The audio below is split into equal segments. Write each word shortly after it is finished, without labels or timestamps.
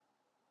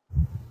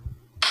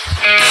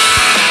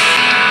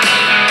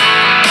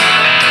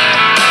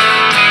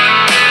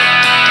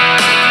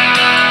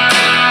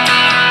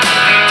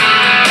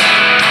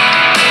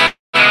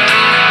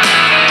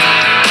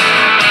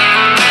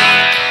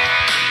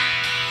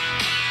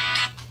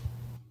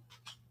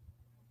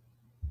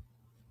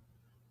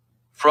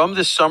From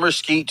the Summer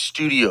Skate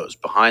Studios,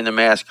 Behind the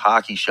Mask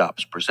Hockey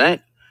Shops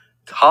present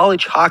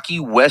College Hockey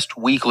West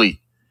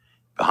Weekly.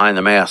 Behind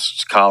the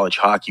Masks College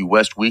Hockey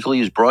West Weekly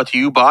is brought to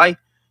you by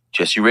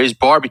Jesse Ray's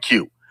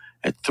Barbecue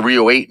at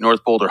 308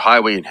 North Boulder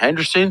Highway in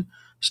Henderson.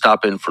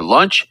 Stop in for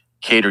lunch,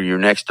 cater your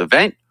next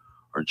event,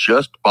 or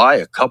just buy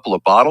a couple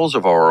of bottles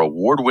of our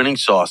award-winning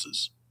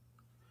sauces.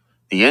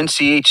 The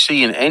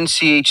NCHC and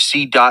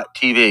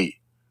NCHC.TV.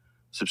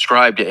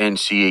 Subscribe to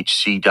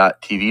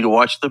NCHC.TV to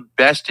watch the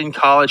best in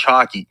college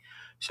hockey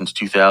since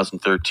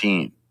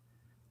 2013.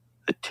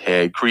 The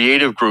TAG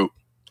Creative Group.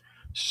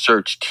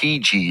 Search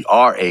TGRANRUD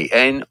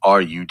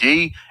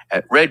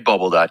at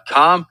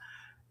redbubble.com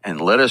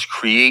and let us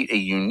create a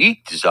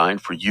unique design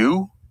for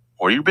you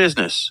or your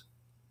business.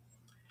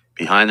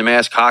 Behind the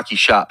Mask Hockey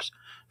Shops.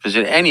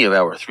 Visit any of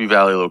our Three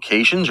Valley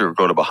locations or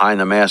go to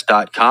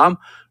behindthemask.com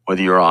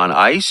whether you're on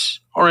ice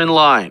or in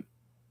line.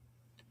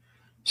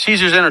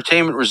 Caesars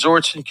Entertainment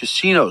Resorts and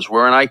Casinos,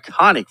 where an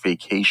iconic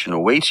vacation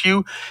awaits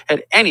you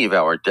at any of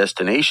our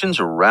destinations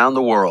around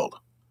the world.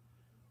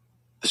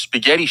 The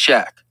Spaghetti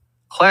Shack,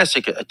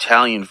 classic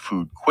Italian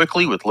food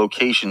quickly with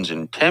locations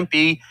in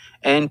Tempe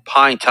and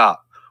Pine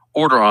Top.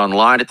 Order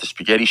online at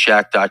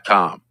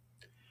thespaghettishack.com.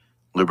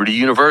 Liberty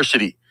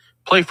University,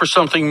 play for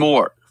something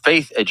more.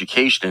 Faith,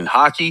 education, and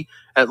hockey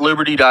at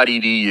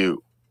liberty.edu.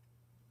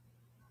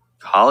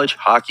 College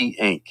Hockey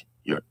Inc.,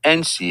 your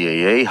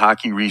NCAA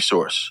hockey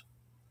resource.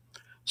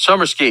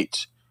 Summer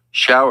Skates,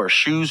 shower,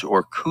 shoes,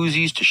 or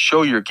koozies to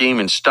show your game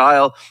in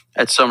style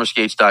at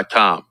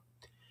summerskates.com.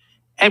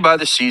 And by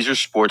the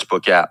Caesars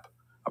Sportsbook app,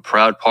 a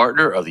proud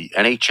partner of the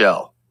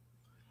NHL.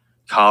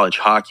 College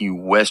Hockey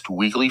West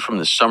Weekly from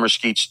the Summer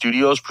Skate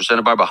Studios,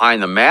 presented by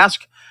Behind the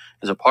Mask,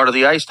 is a part of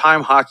the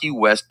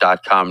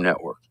IceTimeHockeyWest.com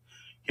network.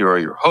 Here are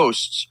your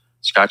hosts,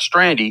 Scott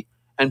Strandy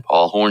and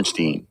Paul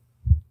Hornstein.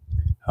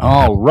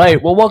 All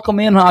right. Well, welcome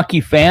in, hockey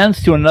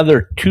fans, to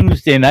another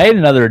Tuesday night,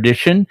 another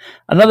edition,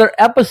 another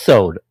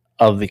episode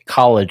of the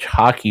College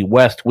Hockey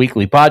West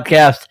Weekly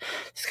podcast.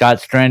 Scott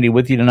Strandy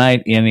with you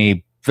tonight in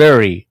a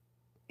very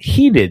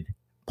heated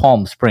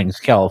Palm Springs,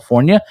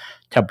 California.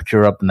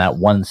 Temperature up in that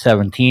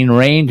 117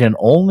 range and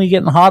only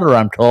getting hotter,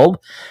 I'm told.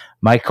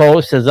 My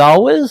co-host, as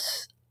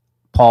always,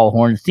 Paul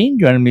Hornstein,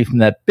 joining me from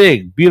that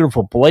big,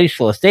 beautiful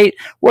palatial estate,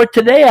 where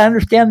today I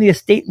understand the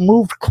estate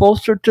moved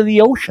closer to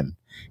the ocean.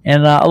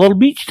 And a little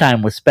beach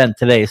time was spent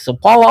today. So,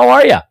 Paul, how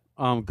are you?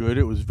 I'm good.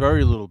 It was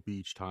very little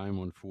beach time,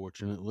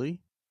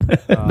 unfortunately.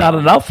 Not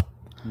enough?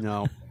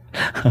 No.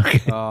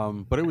 Okay.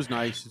 But it was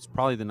nice. It's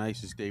probably the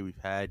nicest day we've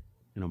had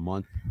in a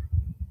month.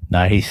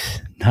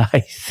 Nice.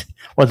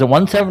 Was it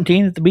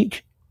 117 at the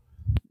beach?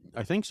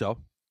 I think so.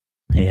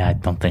 Yeah, I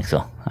don't think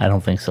so.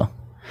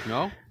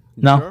 No? You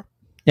No. Sure?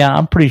 Yeah,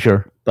 I'm pretty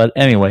sure. But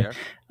anyway,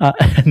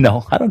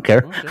 no, I don't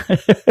care. Okay.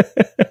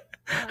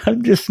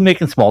 I'm just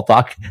making small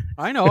talk.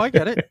 I know, I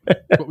get it.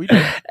 But we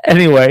did.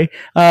 Anyway.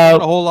 A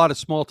whole lot of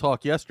small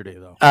talk yesterday,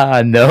 though.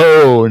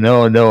 No.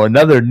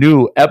 Another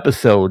new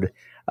episode,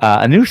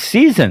 a new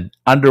season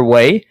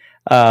underway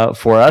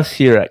for us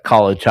here at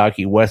College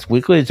Hockey West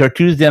Weekly. It's our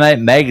Tuesday night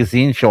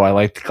magazine show, I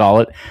like to call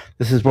it.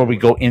 This is where we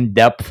go in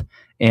depth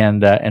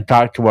and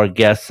talk to our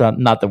guests.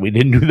 Not that we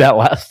didn't do that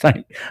last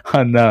night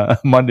on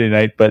Monday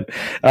night, but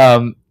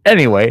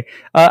anyway,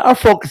 our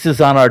focus is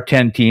on our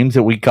 10 teams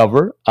that we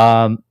cover.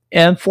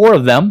 And 4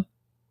 of them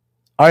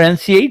are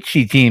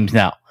NCHC teams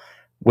now,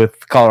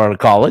 with Colorado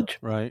College,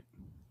 right,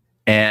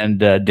 and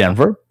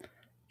Denver,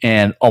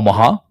 and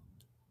Omaha,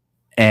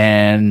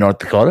 and North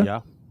Dakota.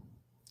 Yeah.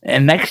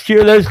 And next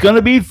year there's going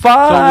to be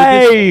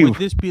 5. So would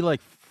this be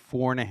like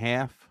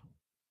 4.5?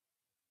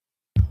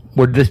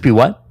 Would this be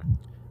what?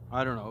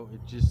 I don't know.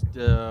 It just,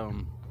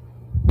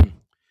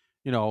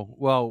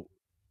 well,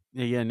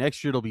 yeah,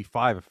 next year it'll be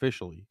 5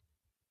 officially.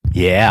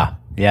 Yeah.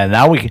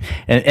 Now we can,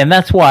 and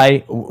that's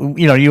why,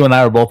 you and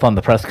I were both on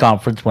the press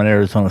conference when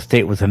Arizona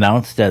State was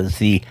announced as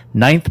the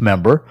 9th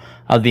member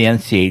of the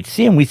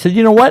NCHC, and we said,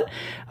 you know what,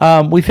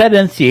 we've had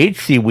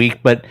NCHC week,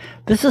 but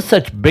this is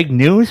such big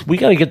news, we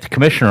got to get the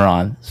commissioner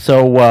on.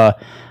 So I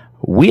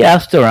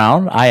asked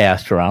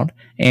around,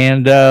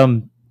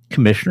 and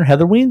Commissioner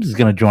Heather Weems is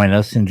going to join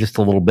us in just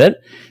a little bit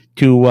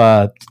to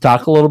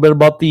talk a little bit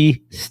about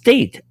the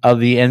state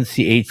of the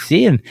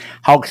NCHC and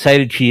how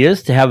excited she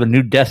is to have a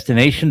new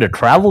destination to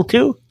travel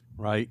to.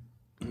 Right.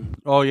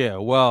 Oh, yeah.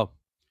 Well,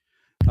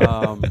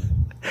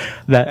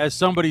 as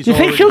somebody's do you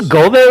think she'll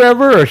go there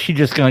ever, or is she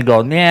just going to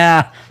go,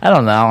 nah, I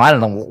don't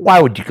know.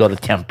 Why would you go to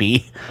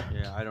Tempe?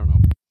 Yeah, I don't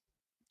know.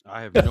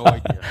 I have no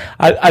idea.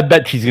 I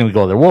bet she's going to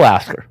go there. We'll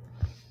ask her.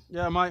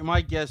 Yeah,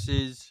 my guess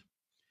is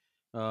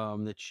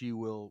that she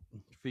will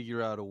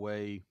figure out a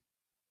way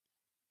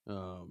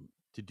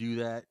to do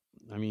that.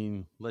 I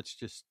mean, let's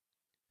just,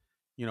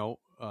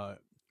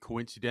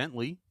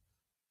 coincidentally,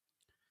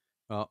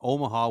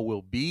 Omaha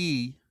will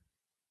be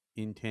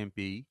in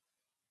Tempe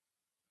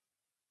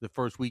the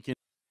first weekend.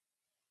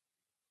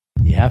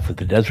 Yeah, for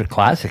the Desert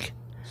Classic.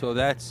 So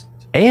that's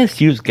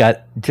ASU's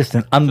got just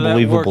an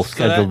unbelievable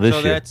schedule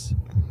this year.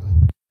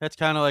 That's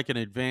kind of like an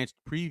advanced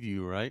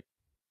preview, right?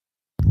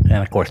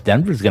 And of course,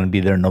 Denver's going to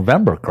be there in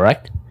November,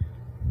 correct?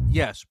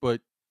 Yes,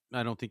 but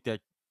I don't think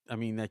that. I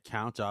mean, that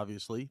counts,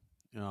 obviously.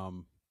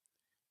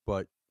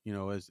 But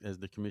as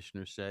the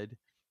commissioner said,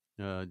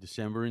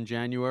 December and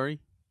January,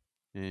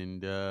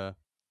 and I'm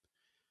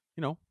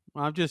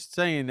just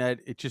saying that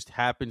it just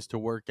happens to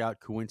work out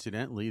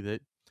coincidentally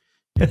that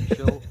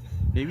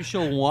maybe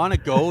she'll want to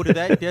go to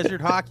that Desert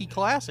Hockey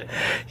Classic.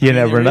 You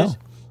never know.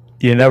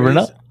 You never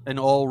know. An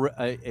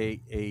already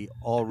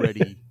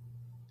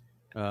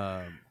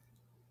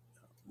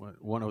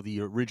one of the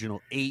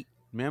original 8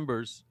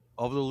 members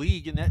of the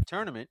league in that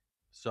tournament,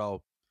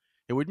 so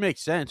it would make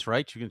sense,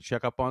 right? You can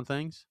check up on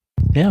things.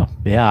 Yeah.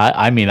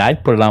 I mean,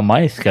 I'd put it on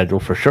my schedule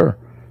for sure.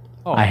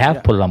 Oh, I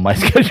have put it on my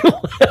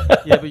schedule.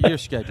 Yeah, but your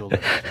schedule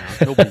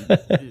doesn't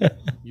count.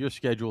 Your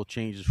schedule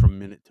changes from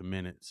minute to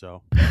minute.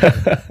 So.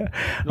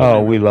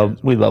 We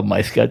love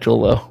my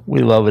schedule though. We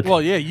love it.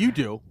 Well, yeah, you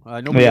do.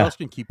 Nobody else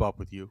can keep up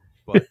with you.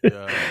 But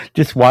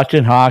just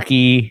watching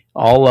hockey,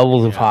 all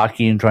levels of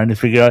hockey, and trying to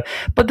figure out.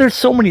 But there's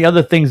so many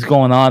other things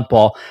going on,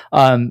 Paul.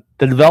 The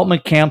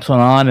development camps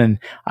went on, and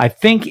I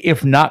think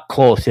if not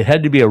close, it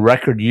had to be a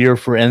record year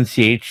for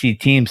NCHC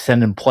teams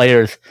sending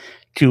players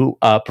to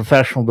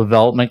professional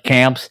development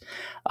camps.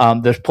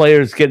 There's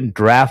players getting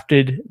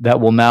drafted that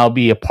will now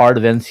be a part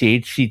of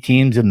NCHC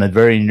teams in the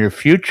very near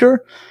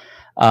future.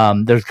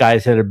 There's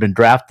guys that have been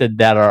drafted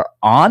that are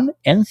on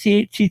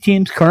NCHC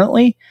teams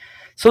currently.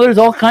 So there's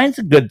all kinds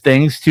of good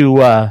things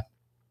to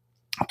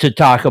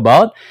talk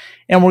about,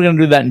 and we're going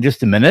to do that in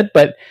just a minute.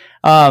 But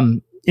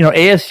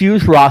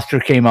ASU's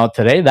roster came out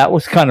today. That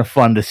was kind of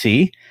fun to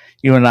see.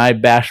 You and I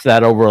bashed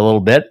that over a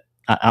little bit.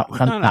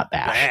 Not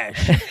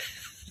bash.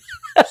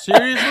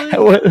 Seriously?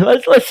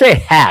 Let's say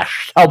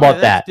hash. How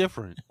about that? That's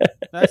different.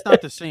 That's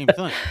not the same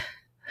thing.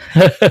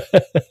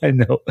 I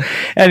know.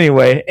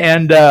 Anyway,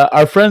 and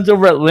our friends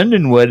over at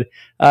Lindenwood,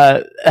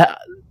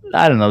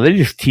 I don't know, they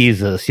just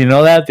tease us. You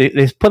know that?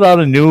 They put out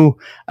a new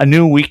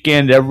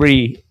weekend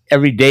every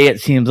day,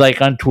 it seems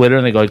like, on Twitter,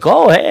 and they go like,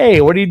 oh,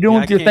 hey, what are you doing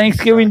with your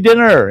Thanksgiving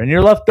dinner and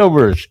your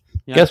leftovers?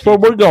 Guess where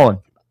we're going?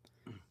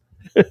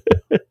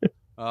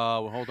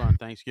 Well, hold on.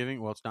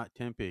 Thanksgiving? Well, it's not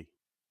Tempe.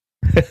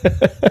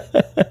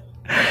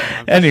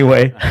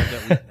 Anyway,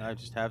 I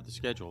just have the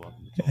schedule up.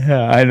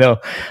 Yeah, I know.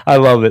 I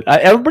love it.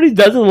 Everybody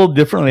does it a little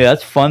differently.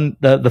 That's fun.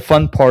 The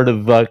fun part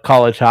of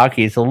college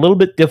hockey. It's a little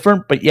bit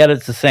different, but yet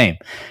it's the same.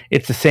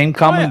 It's the same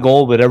common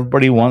goal that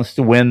everybody wants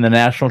to win the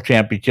national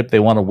championship. They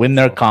want to win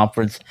their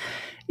conference.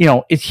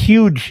 It's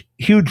huge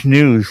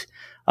news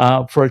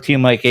for a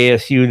team like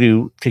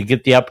ASU to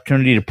get the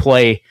opportunity to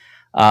play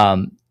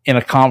in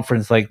a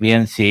conference like the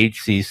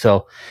NCHC.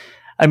 So,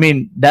 I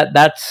mean,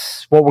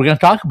 that's what we're going to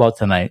talk about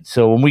tonight.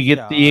 So when we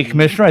get the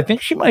commissioner, I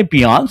think she might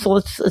be on. So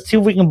let's see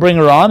if we can bring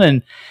her on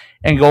and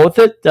go with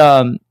it.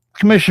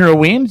 Commissioner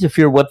Weems, if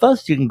you're with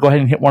us, you can go ahead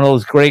and hit one of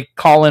those great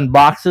call-in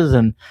boxes,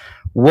 and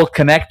we'll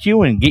connect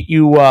you and get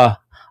you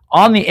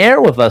on the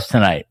air with us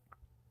tonight.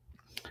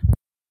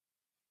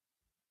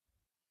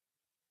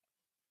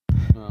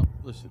 Well,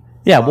 listen.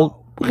 Yeah,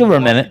 we'll give her a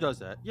minute. She does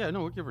that. Yeah,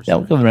 no, we'll give her. Yeah,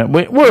 we'll give her a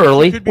minute. We're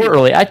early. We're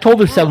early. I told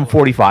her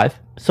 7:45,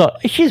 so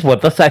she's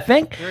with us, I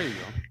think. There you go.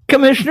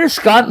 Commissioner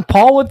Scott and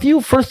Paul with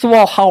you. First of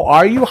all, how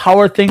are you? How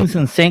are things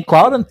in St.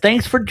 Cloud? And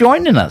thanks for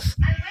joining us.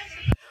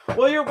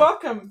 Well, you're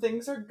welcome.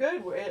 Things are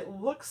good. It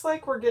looks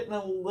like we're getting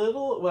a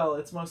little, well,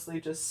 it's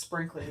mostly just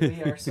sprinkling.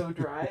 We are so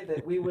dry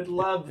that we would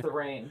love the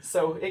rain,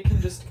 so it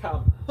can just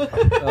come.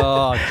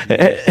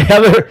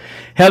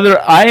 Heather,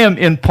 I am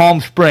in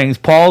Palm Springs.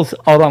 Paul's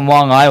out on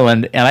Long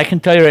Island, and I can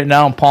tell you right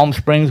now in Palm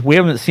Springs, we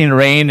haven't seen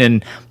rain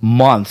in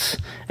months,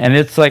 and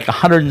it's like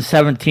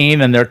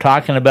 117, and they're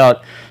talking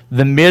about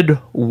the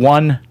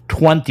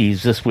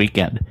mid-120s this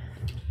weekend.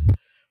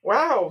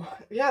 Wow.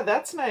 Yeah,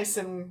 that's nice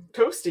and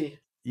toasty.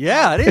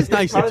 Yeah, it is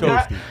nice and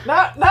toasty.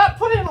 Not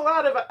putting a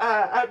lot of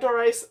outdoor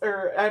ice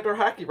or outdoor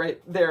hockey right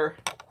there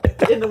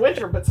in the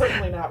winter, but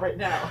certainly not right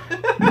now.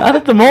 Not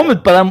at the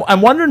moment, but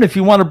I'm wondering if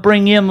you want to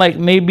bring in like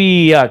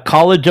maybe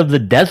College of the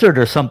Desert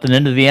or something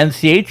into the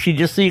NCHC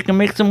just so you can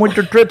make some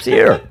winter trips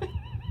here.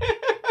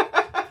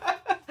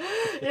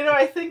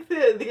 I think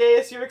the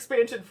ASU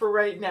expansion for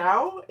right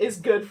now is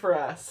good for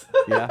us.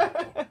 Yeah.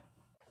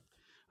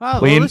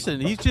 Well, listen,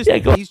 he's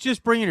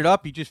just bringing it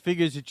up. He just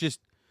figures it just.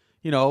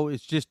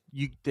 It's just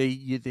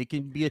they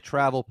can be a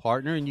travel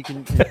partner, and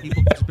people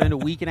can spend a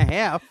week and a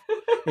half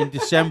in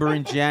December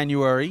and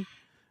January,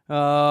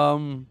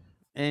 and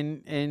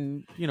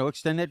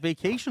extend that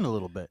vacation a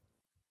little bit.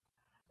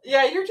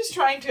 Yeah, you're just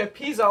trying to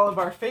appease all of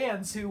our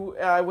fans who,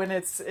 when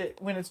it's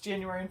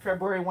January and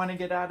February, want to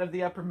get out of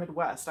the Upper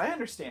Midwest. I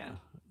understand.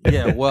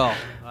 Yeah, well,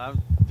 I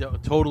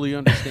totally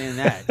understand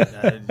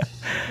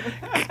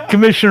that.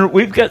 Commissioner,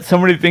 we've got so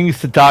many things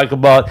to talk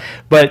about,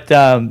 but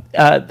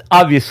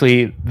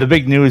obviously the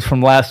big news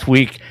from last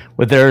week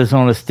with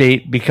Arizona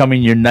State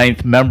becoming your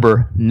 9th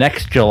member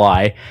next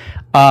July.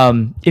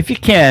 If you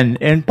can,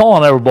 and Paul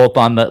and I were both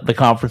on the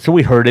conference, so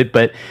we heard it,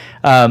 but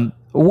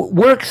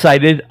We're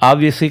excited,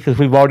 obviously, because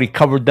we've already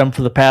covered them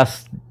for the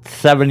past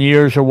 7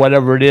 years or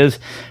whatever it is.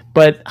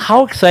 But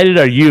how excited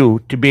are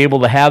you to be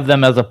able to have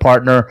them as a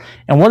partner?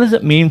 And what does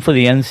it mean for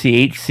the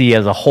NCHC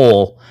as a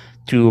whole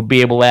to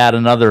be able to add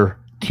another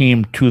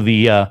team to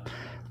the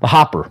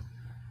hopper?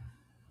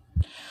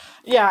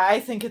 Yeah, I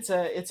think it's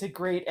a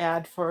great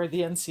ad for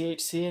the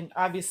NCHC, and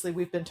obviously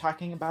we've been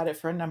talking about it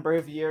for a number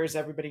of years.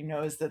 Everybody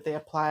knows that they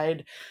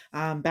applied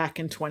back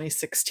in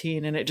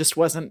 2016, and it just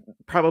wasn't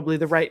probably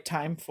the right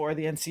time for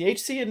the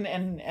NCHC,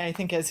 and I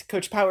think, as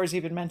Coach Powers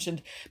even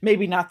mentioned,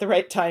 maybe not the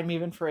right time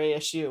even for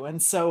ASU.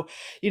 And so,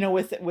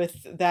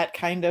 with that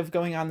kind of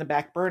going on the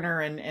back burner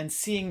and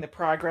seeing the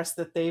progress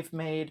that they've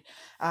made,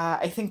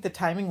 I think the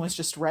timing was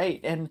just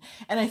right. And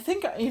I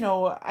think,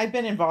 I've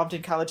been involved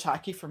in college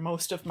hockey for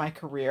most of my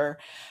career,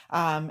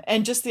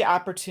 and just the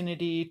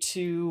opportunity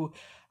to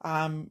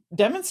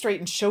demonstrate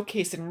and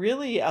showcase and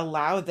really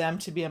allow them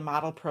to be a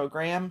model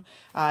program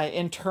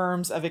in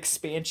terms of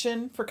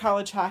expansion for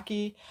college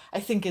hockey, I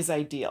think is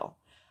ideal.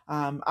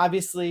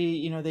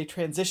 Obviously, they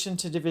transitioned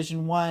to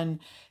Division One.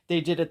 They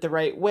did it the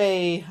right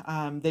way.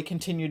 They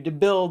continued to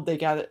build. They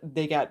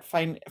got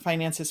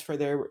finances for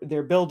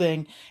their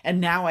building, and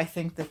now I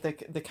think that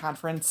the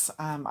conference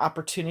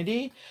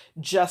opportunity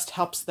just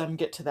helps them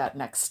get to that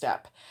next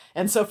step.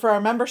 And so for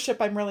our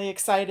membership, I'm really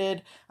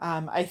excited.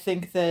 I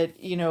think that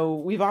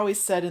we've always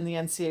said in the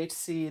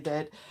NCHC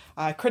that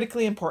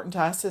critically important to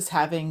us is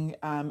having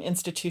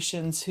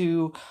institutions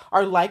who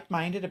are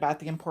like-minded about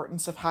the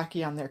importance of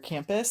hockey on their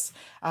campus.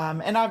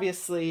 And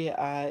obviously,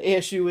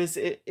 ASU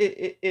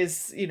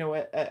is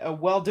a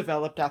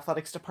well-developed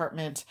athletics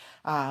department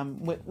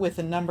with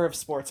a number of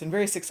sports and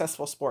very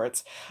successful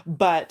sports,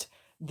 but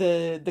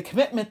the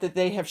commitment that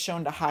they have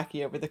shown to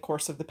hockey over the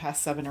course of the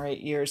past 7 or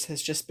 8 years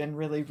has just been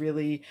really,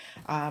 really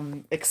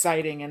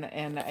exciting,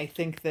 and I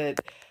think that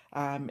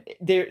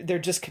they're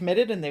just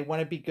committed and they want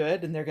to be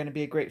good, and they're going to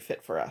be a great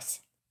fit for us.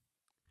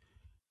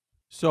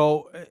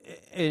 So,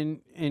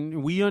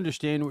 and we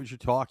understand what you're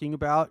talking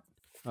about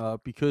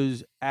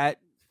because at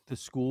the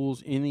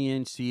schools in the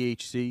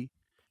NCHC,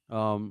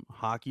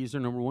 hockey is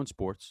their number one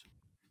sports,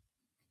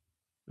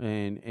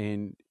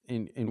 and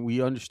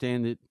we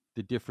understand that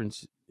the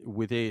difference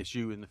with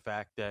ASU in the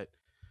fact that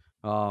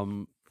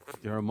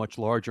they're a much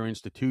larger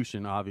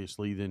institution,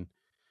 obviously,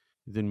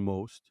 than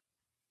most,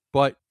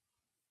 but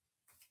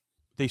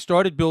they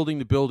started building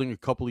the building a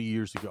couple of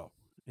years ago,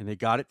 and they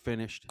got it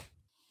finished.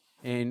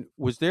 And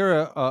was there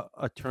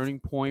a turning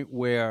point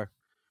where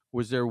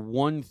was there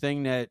one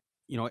thing that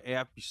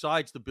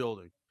besides the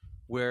building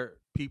where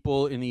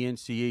people in the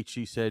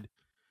NCHC said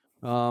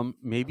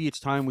maybe it's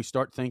time we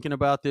start thinking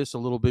about this a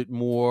little bit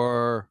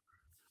more?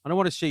 I don't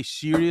want to say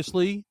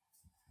seriously,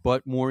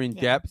 but more in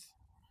depth.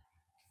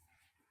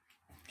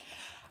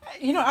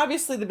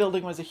 Obviously the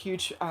building was a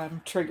huge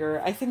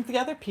trigger. I think the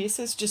other piece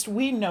is just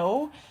we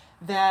know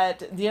that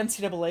the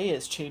NCAA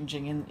is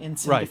changing in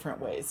some different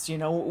ways.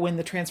 When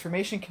the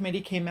transformation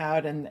committee came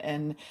out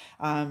and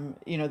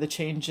the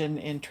change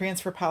in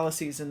transfer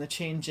policies and the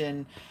change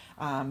in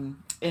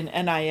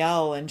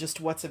NIL and just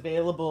what's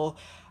available,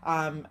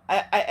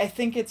 I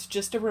think it's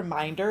just a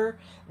reminder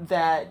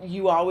that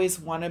you always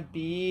want to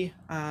be,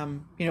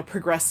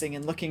 progressing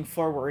and looking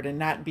forward and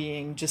not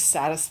being just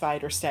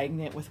satisfied or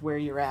stagnant with where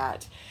you're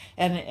at.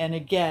 And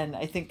again,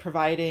 I think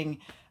providing,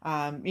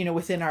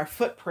 within our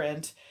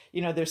footprint,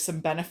 there's some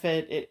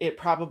benefit. It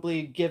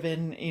probably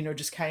given,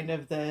 just kind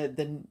of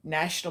the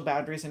national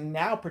boundaries and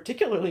now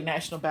particularly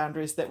national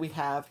boundaries that we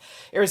have,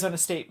 Arizona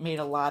State made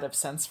a lot of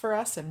sense for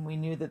us. And we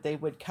knew that they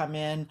would come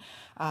in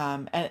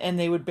and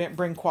they would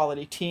bring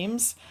quality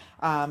teams.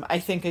 I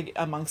think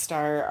amongst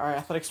our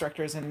athletics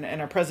directors and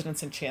our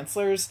presidents and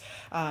chancellors,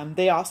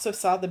 they also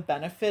saw the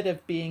benefit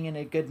of being in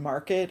a good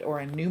market or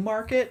a new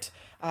market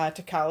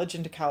to college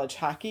and to college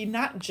hockey,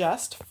 not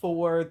just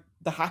for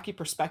the hockey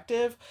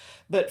perspective,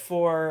 but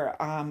for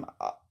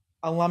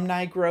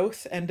alumni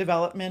growth and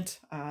development.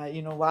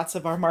 Lots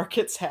of our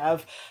markets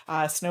have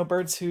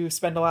snowbirds who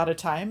spend a lot of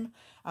time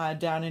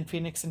down in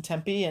Phoenix and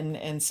Tempe,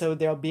 and so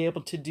they'll be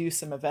able to do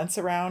some events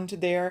around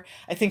there.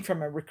 I think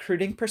from a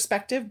recruiting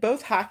perspective,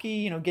 both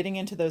hockey, getting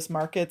into those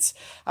markets,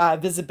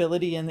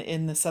 visibility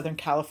in the Southern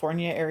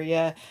California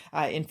area,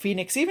 in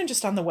Phoenix, even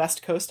just on the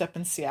West Coast up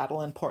in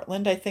Seattle and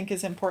Portland, I think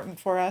is important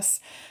for us.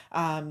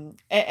 And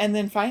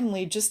then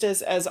finally, just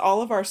as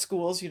all of our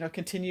schools,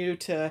 continue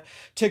to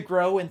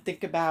grow and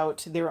think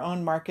about their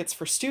own markets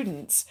for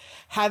students,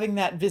 having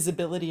that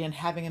visibility and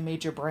having a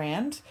major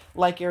brand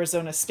like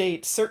Arizona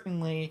State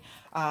certainly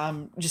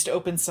just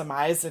opens some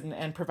eyes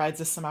and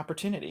provides us some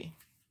opportunity.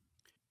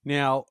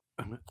 Now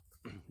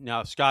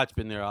Scott's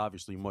been there,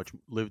 obviously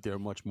lived there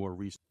much more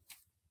recently.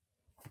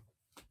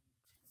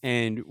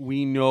 And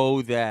we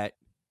know that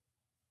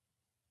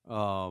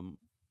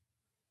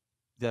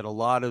that a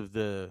lot of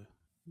the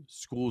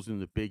schools in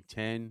the Big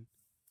Ten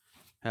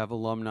have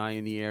alumni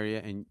in the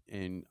area,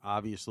 and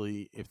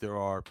obviously if there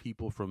are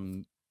people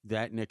from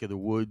that neck of the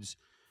woods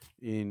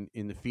in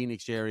the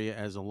Phoenix area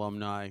as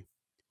alumni,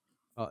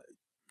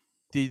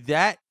 did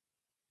that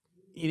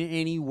in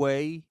any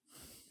way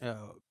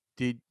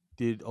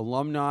did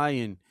alumni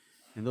and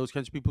those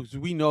kinds of people, because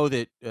we know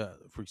that,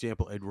 for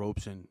example, Ed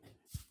Robeson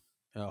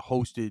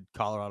hosted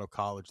Colorado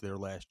College there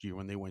last year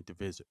when they went to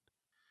visit.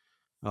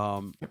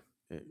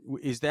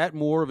 Is that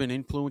more of an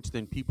influence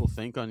than people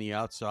think on the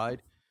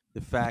outside?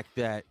 The fact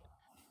that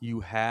you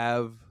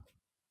have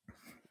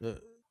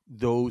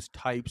those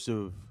types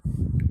of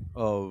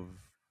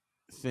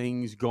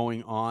things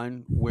going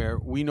on, where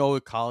we know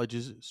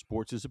that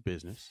sports is a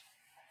business,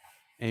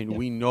 and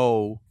we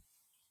know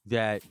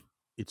that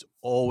it's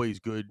always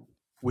good,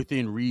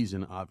 within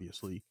reason,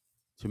 obviously,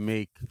 to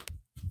make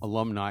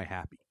alumni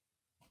happy.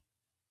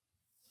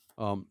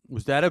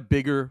 Was that a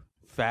bigger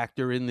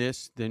factor in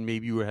this than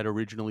maybe you had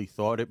originally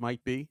thought it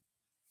might be?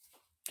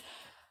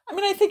 I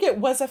mean, I think it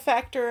was a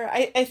factor.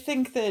 I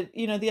think that,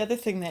 the other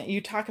thing that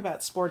you talk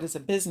about sport as a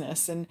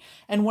business, and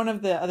one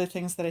of the other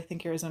things that I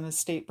think Arizona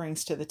State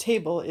brings to the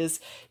table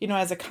is,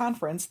 as a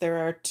conference, there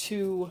are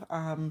two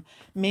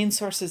main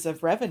sources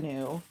of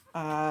revenue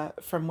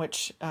from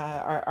which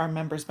our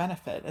members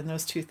benefit. And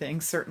those two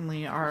things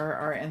certainly are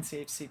our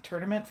NCHC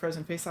tournament,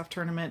 Frozen Face-Off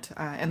tournament,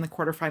 and the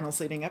quarterfinals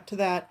leading up to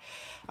that,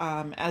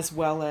 as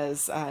well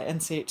as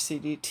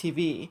NCHC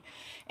TV.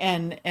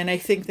 And I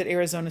think that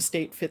Arizona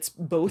State fits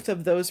both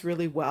of those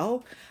really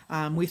well.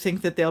 We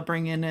think that they'll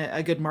bring in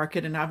a good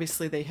market, and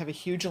obviously they have a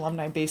huge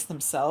alumni base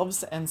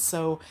themselves. And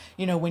so,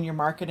 when you're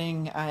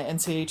marketing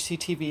NCHC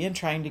TV and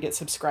trying to get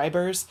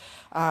subscribers,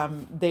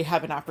 they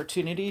have an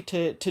opportunity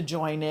to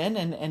join in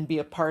and be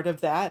a part of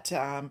that.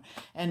 And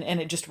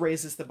it just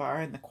raises the bar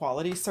and the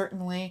quality,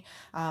 certainly.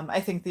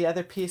 I think the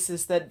other piece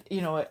is that,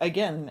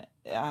 again,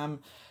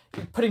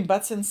 putting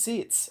butts in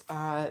seats.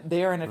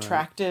 They are an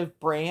attractive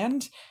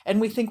brand, and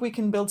we think we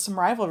can build some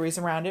rivalries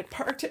around it,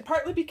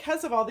 partly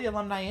because of all the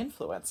alumni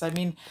influence. I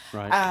mean,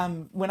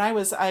 when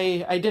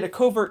I did a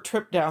covert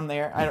trip down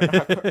there. I don't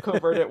know how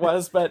covert it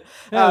was, but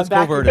it was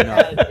covert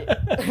enough.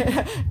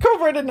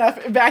 Covert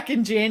enough back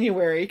in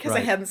January, because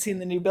I hadn't seen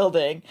the new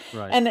building.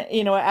 Right. And,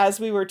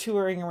 as we were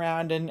touring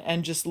around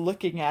and just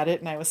looking at it,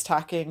 and I was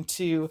talking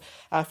to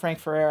Frank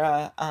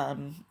Ferreira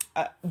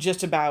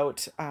just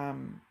about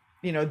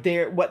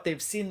what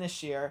they've seen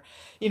this year.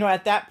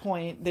 At that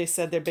point, they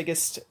said their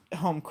biggest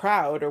home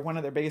crowd, or one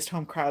of their biggest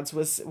home crowds,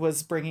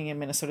 was bringing in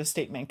Minnesota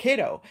State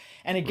Mankato.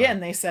 And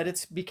again, they said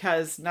it's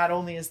because not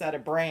only is that a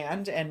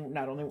brand, and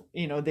not only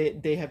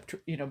they have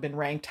been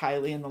ranked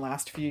highly in the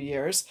last few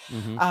years,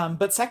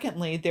 but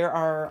secondly, there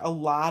are a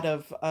lot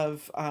of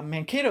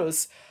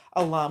Mankato's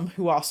alum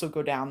who also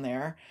go down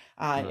there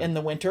in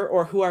the winter,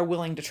 or who are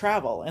willing to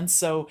travel. And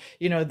so,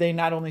 they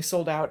not only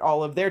sold out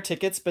all of their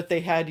tickets, but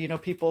they had,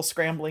 people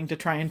scrambling to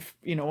try and,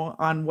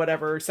 on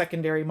whatever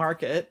secondary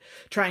market,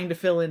 trying to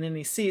fill in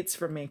any seats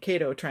from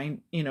Mankato,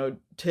 trying,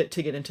 to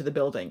get into the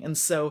building. And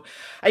so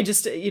I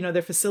just,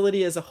 their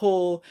facility as a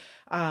whole,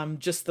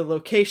 just the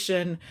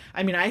location.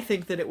 I mean, I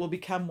think that it will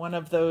become one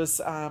of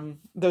those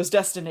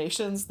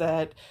destinations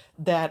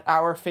that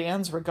our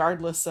fans,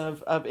 regardless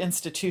of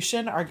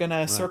institution, are going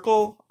to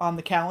circle on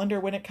the calendar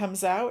when it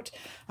comes out,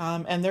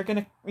 and they're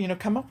going to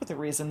come up with a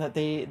reason that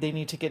they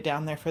need to get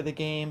down there for the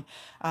game,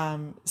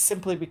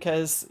 simply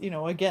because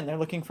again, they're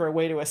looking for a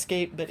way to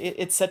escape. But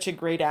it's such a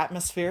great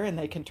atmosphere, and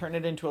they can turn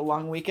it into a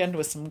long weekend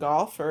with some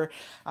golf. Or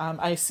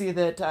I see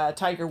that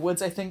Tiger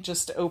Woods, I think,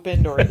 just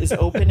opened or is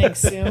opening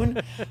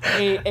soon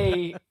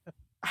a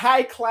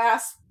high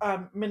class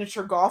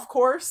miniature golf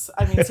course.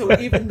 I mean, so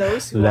even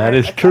those who that are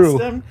is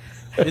true.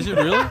 Is it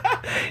really?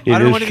 I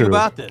don't know anything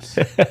about this.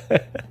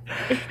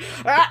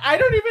 I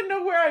don't even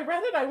know where I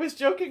read it. I was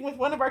joking with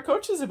one of our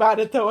coaches about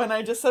it, though, and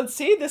I just said,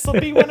 "See, this will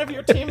be one of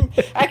your team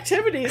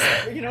activities.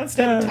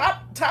 Instead of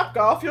top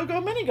golf, you'll go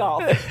mini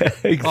golf."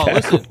 Exactly. Oh,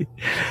 listen,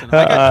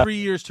 I got 3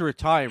 years to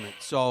retirement,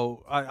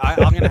 so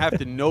I'm going to have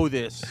to know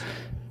this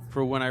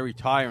for when I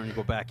retire and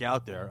go back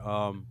out there.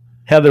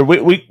 Heather,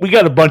 we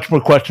got a bunch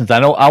more questions. I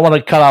want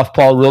to cut off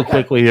Paul real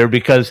quickly here,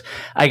 because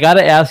I got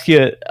to ask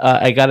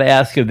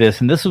you. This,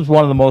 and this was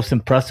one of the most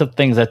impressive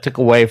things I took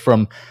away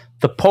from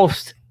the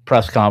post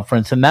press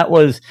conference, and that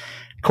was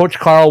Coach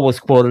Carl was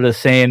quoted as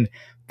saying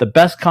the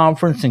best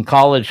conference in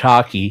college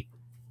hockey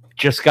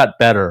just got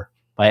better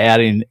by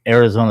adding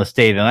Arizona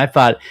State. And I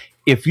thought,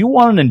 if you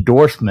want an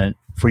endorsement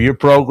for your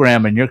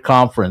program and your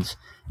conference,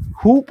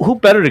 who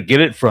better to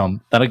get it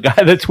from than a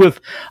guy that's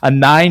with a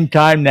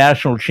 9-time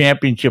national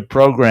championship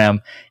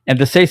program? And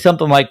to say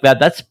something like that,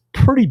 that's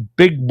pretty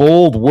big,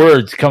 bold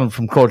words coming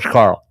from Coach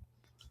Carl.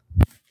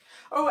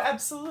 Oh,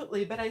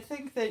 absolutely. But I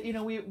think that,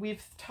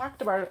 we've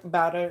talked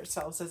about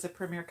ourselves as a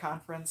premier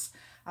conference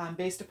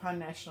based upon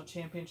national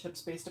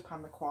championships, based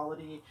upon the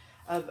quality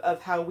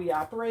of how we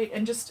operate,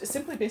 and just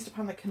simply based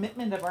upon the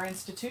commitment of our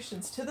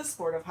institutions to the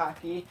sport of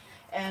hockey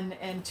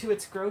and to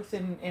its growth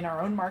in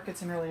our own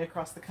markets and really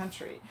across the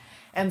country.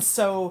 And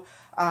so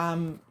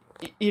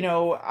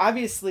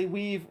obviously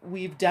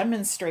we've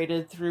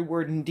demonstrated through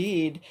word and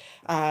deed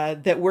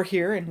that we're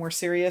here and we're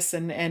serious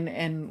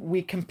and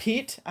we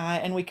compete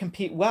and we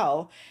compete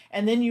well.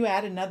 And then you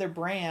add another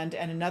brand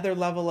and another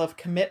level of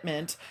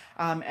commitment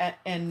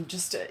and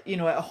just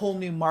a whole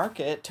new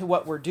market to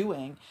what we're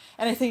doing.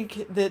 And I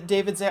think that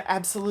David's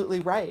absolutely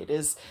right.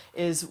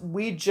 Is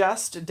we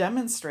just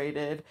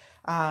demonstrated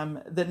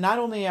that not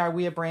only are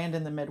we a brand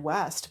in the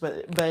Midwest,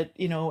 but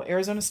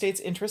Arizona State's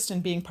interest in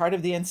being part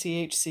of the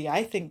NCHC,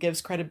 I think,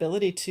 gives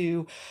credibility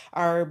to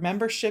our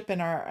membership and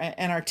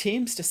our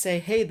teams to say,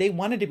 hey, they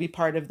wanted to be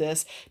part of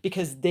this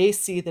because they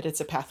see that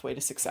it's a pathway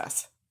to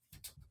success.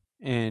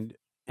 And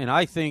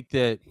I think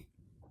that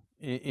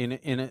in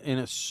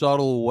a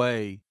subtle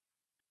way,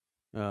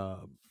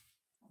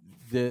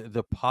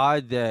 the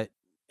pod that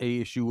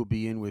ASU will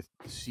be in with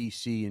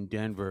CC in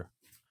Denver,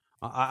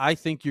 I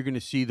think you're going to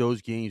see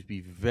those games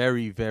be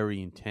very,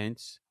 very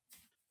intense.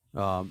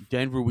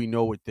 Denver, we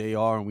know what they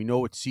are, and we know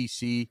what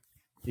CC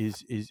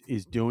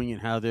is doing and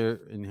how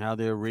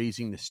they're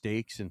raising the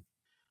stakes. And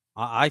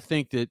I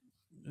think that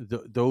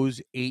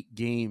those 8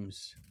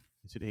 games,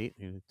 is it 8?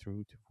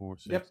 3, 4,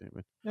 6. Yep.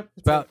 8, yep.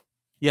 It's about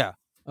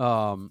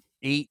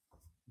 8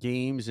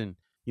 games, and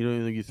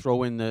you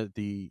throw in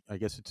the I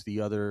guess it's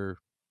the other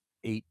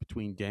 8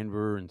 between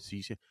Denver and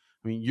CC.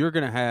 I mean, you're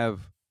going to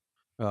have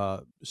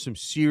some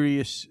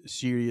serious,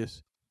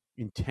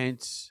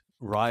 intense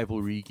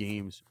rivalry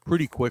games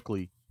pretty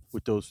quickly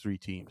with those 3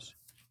 teams.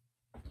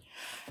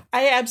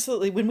 I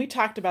absolutely, when we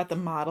talked about the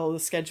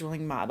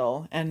scheduling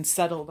model, and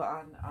settled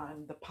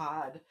on the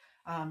pod,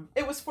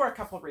 it was for a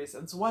couple of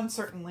reasons. One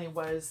certainly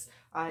was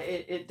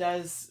it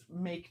does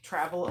make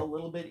travel a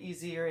little bit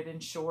easier. It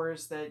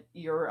ensures that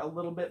you're a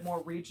little bit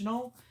more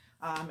regional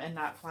and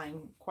not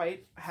flying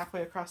quite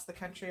halfway across the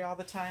country all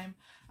the time.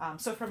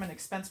 So from an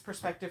expense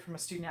perspective, from a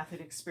student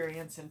athlete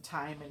experience and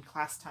time and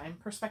class time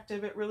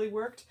perspective, it really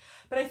worked.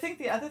 But I think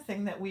the other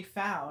thing that we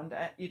found,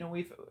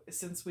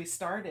 since we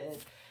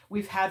started,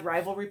 we've had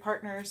rivalry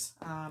partners,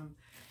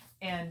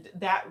 and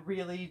that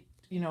really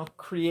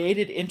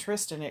created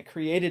interest and it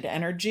created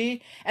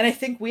energy. And I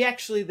think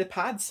the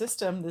pod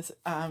system, this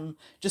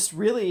just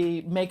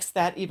really makes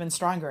that even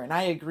stronger. And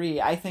I agree.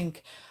 I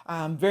think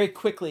very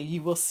quickly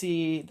you will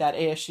see that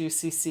ASU,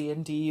 CC,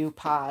 and DU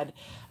pod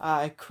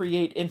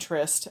create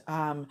interest.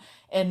 And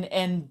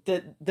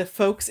the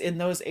folks in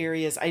those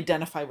areas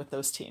identify with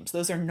those teams.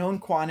 Those are known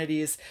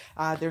quantities.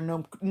 They're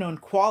known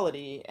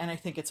quality. And I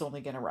think it's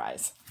only going to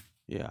rise.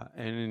 Yeah,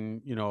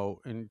 and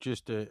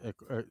just the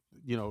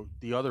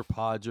other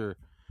pods are,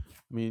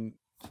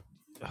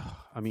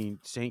 I mean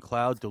St.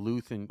 Cloud,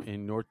 Duluth,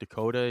 and North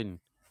Dakota, and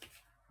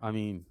I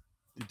mean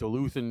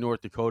Duluth and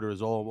North Dakota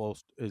is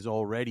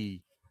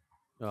already,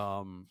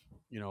 dog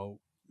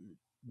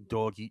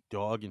eat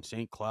dog, and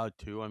St. Cloud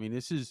too. I mean,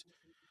 this is.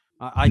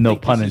 No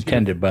pun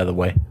intended, by the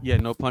way. Yeah,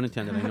 no pun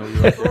intended. I know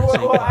you're up there.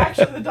 Well,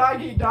 actually, the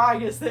dog eat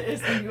dog is the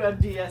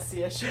UMD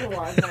SCSU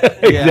one.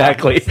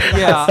 Exactly.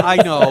 Yeah, I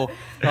know.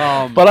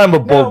 But I'm a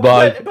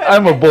bulldog.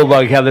 I'm a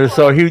bulldog, Heather.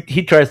 So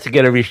he tries to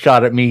get every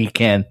shot at me he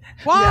can.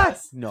 What?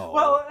 Yes. No.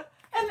 Well,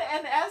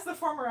 and as the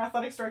former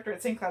athletics director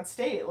at St. Cloud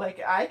State,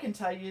 I can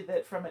tell you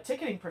that from a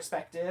ticketing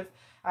perspective,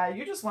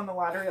 you just won the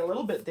lottery a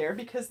little bit there,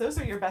 because those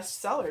are your best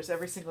sellers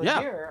every single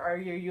year, are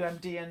your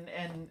UMD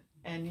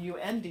and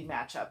UND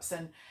matchups,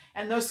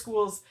 and those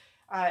schools,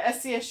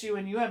 SCSU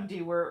and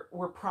UMD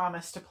were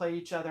promised to play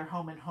each other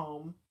home and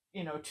home,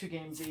 2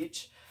 games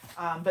each,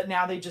 but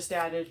now they just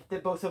added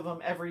that both of them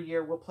every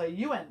year will play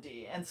UND,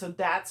 and so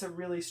that's a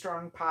really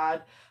strong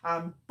pod,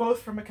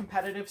 both from a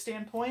competitive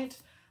standpoint,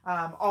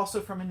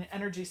 also from an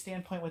energy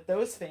standpoint with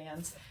those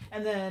fans.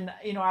 And then,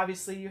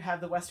 obviously you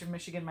have the Western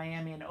Michigan,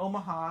 Miami, and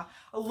Omaha,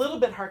 a little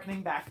bit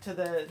harkening back to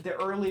the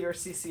earlier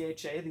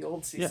CCHA, the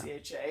old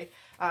CCHA,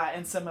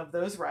 and some of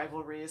those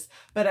rivalries.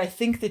 But I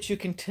think that you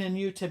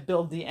continue to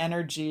build the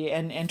energy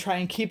and try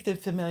and keep the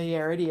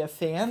familiarity of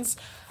fans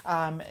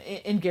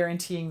in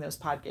guaranteeing those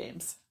pod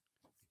games.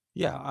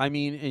 Yeah, I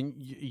mean, and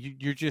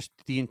you're just,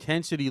 the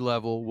intensity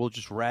level will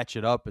just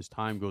ratchet up as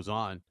time goes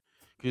on,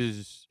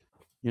 because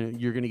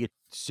you're going to get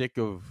sick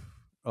of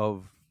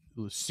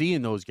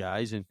seeing those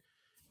guys, and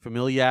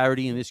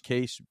familiarity in this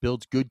case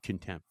builds good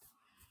contempt.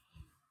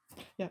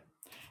 Yeah.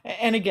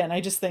 And again,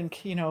 I just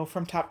think,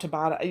 from top to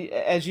bottom,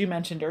 as you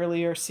mentioned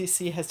earlier,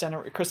 CC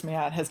Chris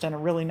Mayotte has done a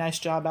really nice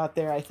job out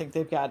there. I think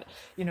they've got,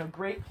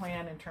 great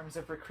plan in terms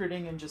of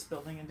recruiting and just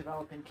building and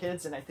developing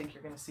kids. And I think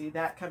you're going to see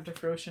that come to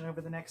fruition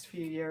over the next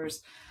few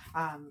years.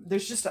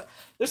 There's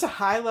a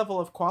high level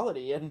of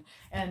quality. And,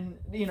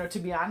 to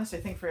be honest, I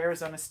think for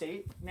Arizona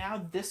State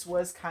now, this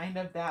was kind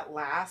of that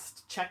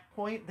last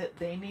checkpoint that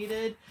they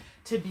needed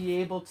to be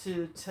able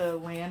to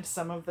land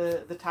some of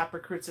the top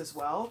recruits as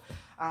well.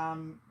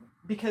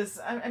 Because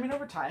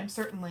over time,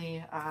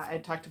 certainly, I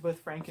talked to both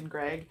Frank and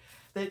Greg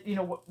that,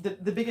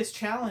 the biggest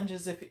challenge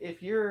is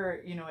if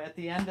you're, at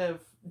the end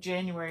of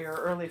January or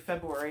early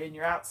February and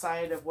you're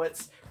outside of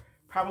what's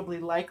probably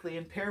likely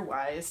in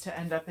pairwise to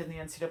end up in the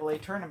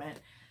NCAA tournament,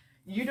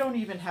 you don't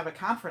even have a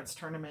conference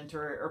tournament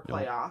or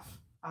playoff.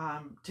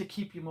 to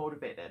keep you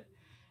motivated.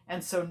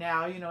 And so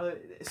now,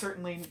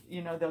 certainly,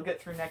 they'll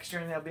get through next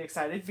year and they'll be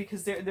excited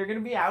because they're going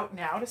to be out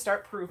now to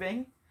start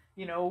proving,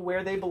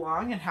 where they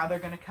belong and how they're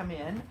going to come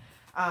in.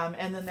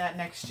 And then that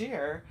next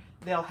year,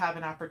 they'll have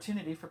an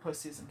opportunity for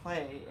postseason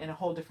play in a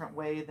whole different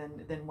way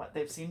than what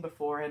they've seen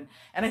before. And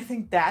I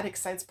think that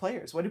excites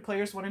players. What do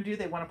players want to do?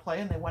 They want to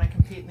play and they want to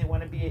compete and they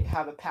want to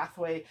have a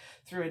pathway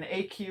through an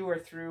AQ or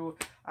through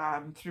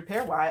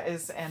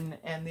pairwise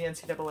and the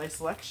NCAA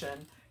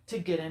selection to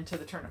get into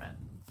the tournament.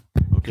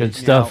 Good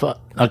stuff.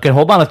 Okay,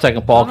 hold on a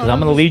second, Paul, because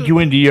I'm going to lead you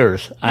into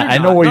yours. I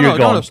know where you're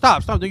going. No,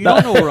 stop. You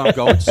don't know where I'm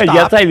going. Stop.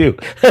 Yes, I do.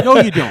 No,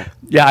 you don't.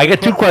 Yeah, I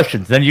got two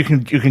questions. Then you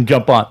can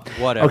jump on.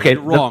 Whatever. Okay,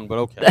 You're wrong, but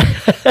okay.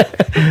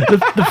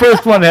 the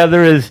first one,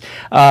 Heather, is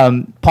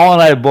Paul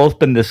and I have both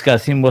been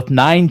discussing with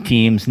 9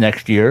 teams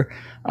next year.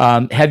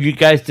 Have you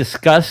guys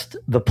discussed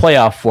the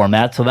playoff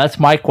format? So that's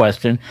my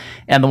question.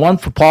 And the one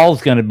for Paul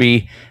is going to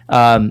be,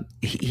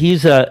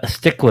 he's a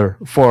stickler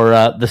for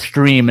the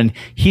stream, and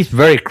he's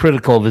very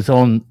critical of his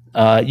own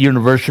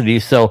university.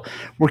 So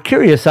we're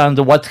curious on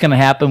to what's going to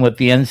happen with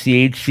the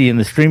NCHC and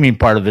the streaming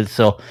part of it.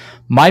 So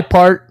my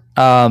part,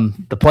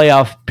 the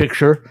playoff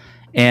picture,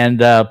 and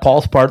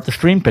Paul's part, the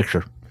stream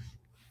picture.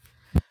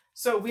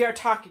 So we are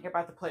talking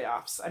about the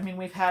playoffs. I mean,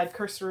 we've had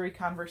cursory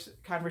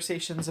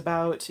conversations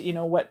about,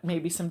 what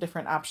maybe some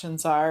different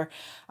options are.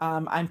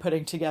 I'm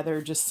putting together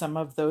just some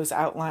of those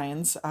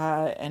outlines,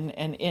 and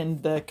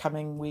in the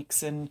coming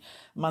weeks and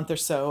month or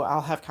so,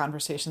 I'll have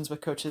conversations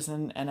with coaches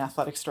and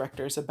athletics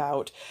directors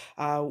about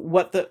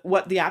what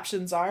the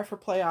options are for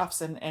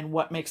playoffs and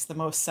what makes the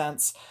most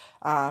sense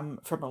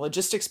from a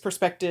logistics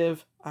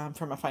perspective,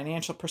 from a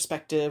financial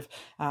perspective,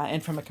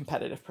 and from a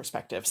competitive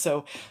perspective.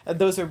 So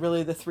those are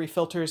really the 3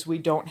 filters. We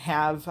don't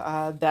have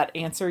that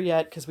answer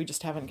yet because we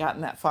just haven't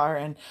gotten that far.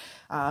 And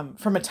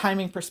from a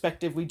timing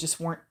perspective, we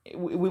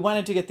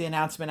wanted to get the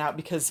announcement out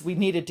because we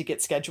needed to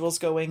get schedules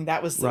going.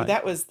 That was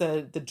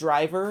the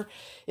driver,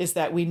 is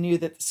that we knew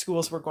that the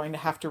schools were going to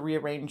have to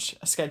rearrange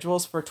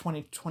schedules for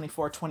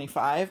 2024-25.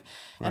 Right.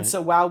 And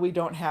so while we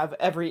don't have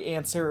every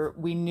answer,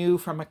 we knew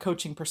from a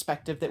coaching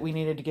perspective that we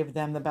needed to give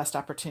them the best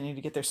opportunity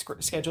to get their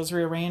schedules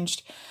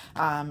rearranged.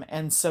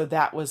 And so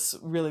that was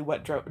really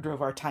what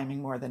drove our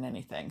timing more than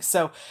anything.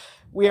 So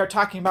we are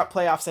talking about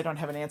playoffs. I don't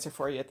have an answer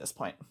for you at this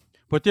point.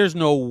 But there's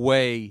no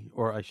way,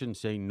 or I shouldn't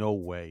say no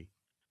way,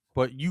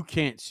 but you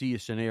can't see a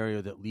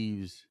scenario that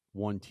leaves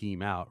one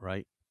team out,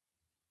 right?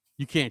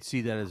 You can't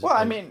see that as... Well,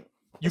 I mean,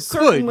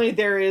 certainly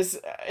there's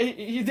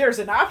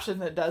an option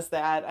that does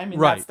that. I mean,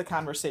 right. That's the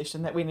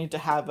conversation that we need to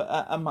have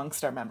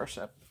amongst our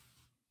membership.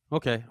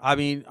 Okay. I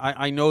mean,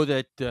 I know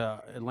that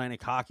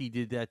Atlantic Hockey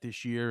did that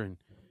this year,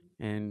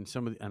 and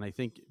I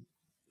think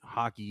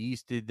Hockey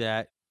East did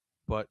that.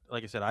 But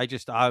like I said,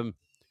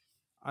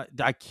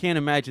 I can't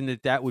imagine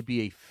that would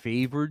be a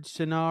favored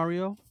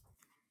scenario.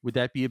 Would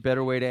that be a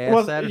better way to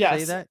ask that or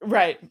say that?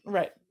 Right.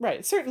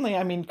 Certainly,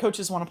 I mean,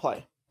 coaches want to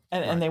play,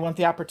 and they want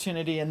the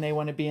opportunity, and they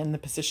want to be in the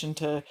position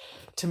to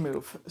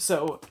move.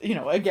 So,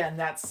 again,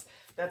 that's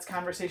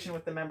conversation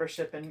with the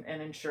membership and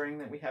ensuring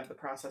that we have the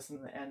process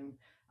and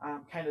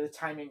kind of the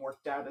timing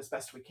worked out as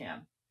best we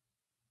can.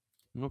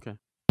 Okay,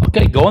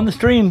 go on the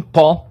stream,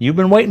 Paul. You've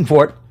been waiting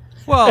for it.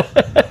 Well,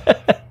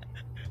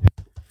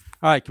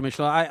 all right,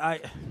 Commissioner,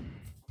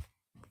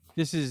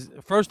 this is,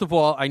 first of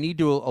all, I need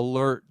to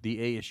alert the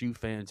ASU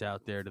fans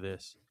out there to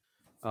this.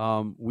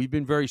 We've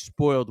been very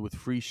spoiled with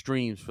free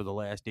streams for the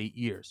last 8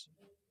 years.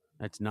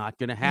 That's not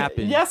going to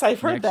happen. Yes, I've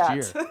heard that.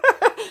 Year.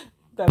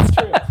 That's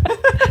true.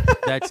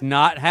 That's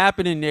not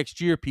happening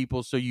next year,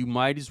 people. So you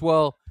might as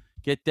well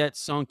get that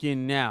sunk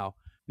in now.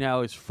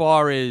 Now, as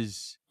far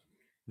as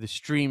the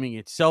streaming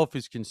itself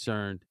is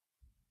concerned,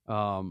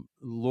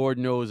 Lord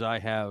knows I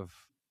have,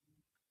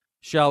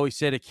 shall we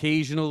say,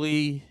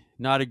 occasionally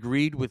not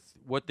agreed with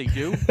what they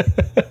do.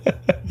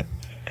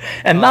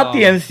 And not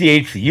the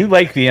NCHC. You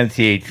like the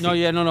NCHC. No,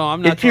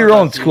 I'm not. It's your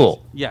own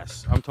school.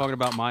 Yes, I'm talking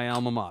about my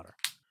alma mater.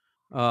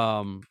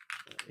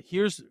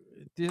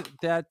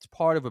 That's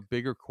part of a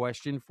bigger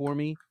question for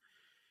me.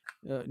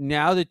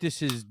 Now that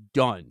this is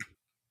done,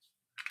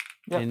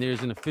 and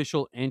there's an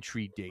official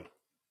entry date,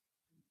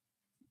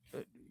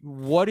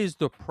 what is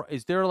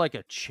is there like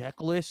a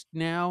checklist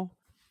now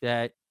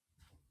that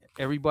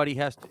everybody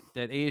that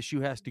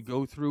ASU has to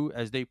go through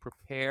as they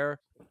prepare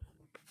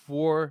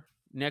for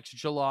next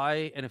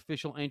July an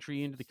official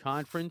entry into the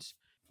conference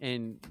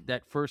and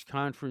that first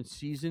conference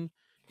season?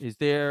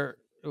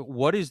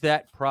 What is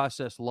that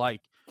process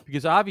like?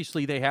 Because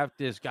obviously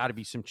there's got to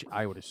be some,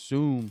 I would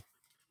assume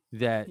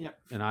that,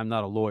 and I'm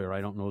not a lawyer,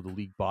 I don't know the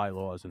league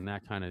bylaws and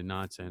that kind of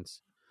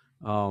nonsense.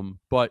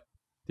 But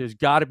there's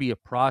got to be a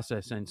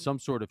process and some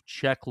sort of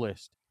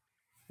checklist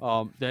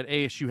that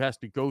ASU has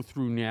to go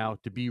through now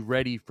to be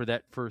ready for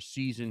that first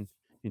season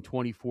in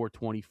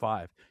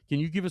 24-25. Can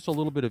you give us a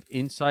little bit of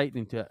insight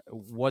into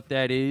what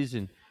that is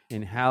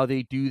and how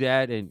they do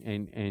that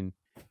and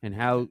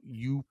how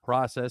you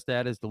process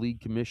that as the league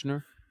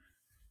commissioner?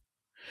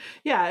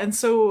 Yeah, and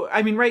so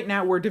I mean, right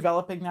now we're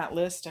developing that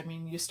list. I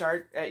mean, you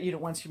start,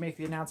 once you make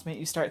the announcement,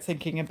 you start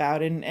thinking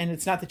about it, and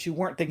it's not that you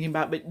weren't thinking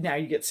about, but now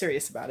you get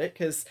serious about it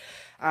because,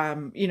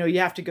 you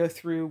have to go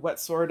through what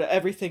sort of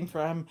everything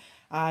from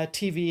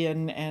TV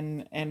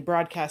and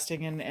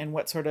broadcasting and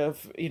what sort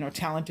of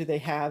talent do they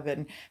have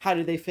and how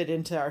do they fit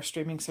into our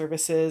streaming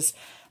services,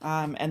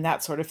 and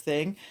that sort of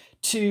thing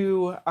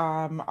to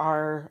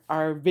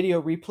our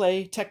video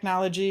replay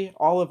technology.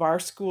 All of our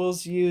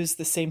schools use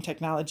the same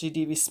technology,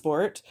 DV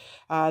Sport,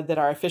 that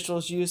our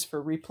officials use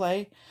for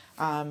replay.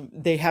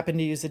 They happen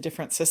to use a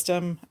different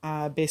system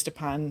based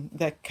upon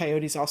the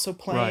Coyotes also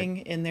playing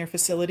in their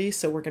facility.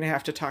 So we're going to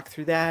have to talk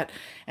through that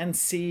and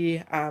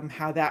see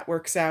how that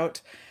works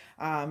out.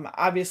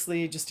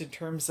 Obviously, just in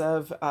terms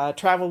of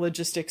travel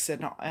logistics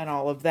and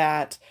all of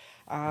that,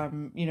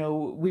 we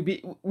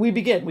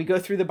go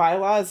through the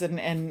bylaws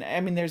and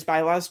I mean, there's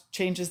bylaws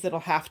changes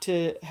that'll have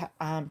to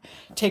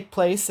take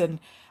place. And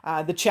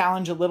the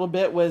challenge a little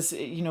bit was,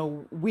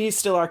 we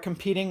still are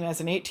competing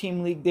as an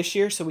 8-team league this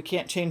year, so we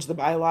can't change the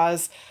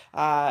bylaws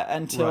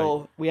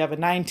until we have a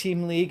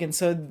 9-team league. And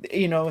so,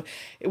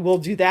 we'll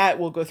do that.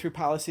 We'll go through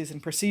policies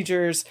and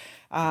procedures,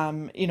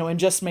 and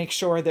just make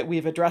sure that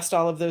we've addressed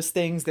all of those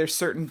things. There's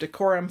certain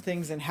decorum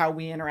things in how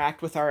we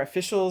interact with our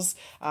officials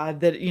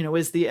that,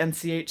 is the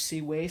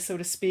NCHC way, so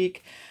to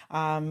speak.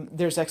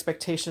 There's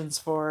expectations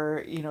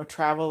for,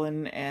 travel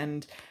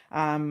and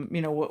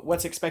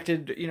what's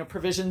expected,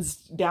 provisions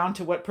down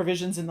to what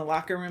provisions in the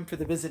locker room for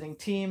the visiting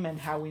team and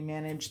how we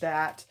manage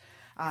that.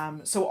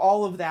 So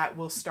all of that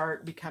will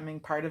start becoming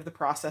part of the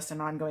process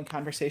and ongoing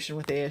conversation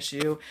with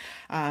ASU.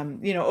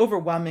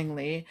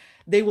 Overwhelmingly,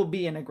 they will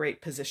be in a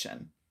great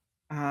position.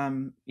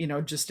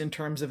 Just in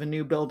terms of a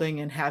new building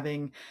and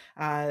having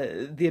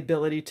the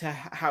ability to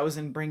house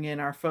and bring in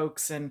our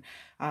folks. And,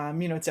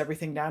 it's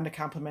everything down to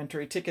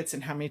complimentary tickets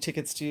and how many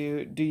tickets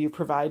do you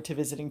provide to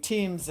visiting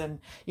teams and,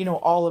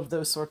 all of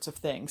those sorts of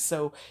things.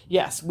 So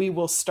yes, we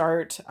will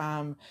start,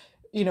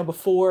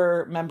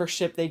 before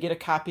membership, they get a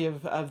copy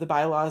of the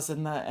bylaws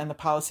and the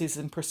policies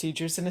and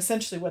procedures. And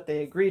essentially what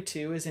they agree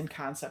to is in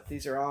concept,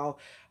 these are all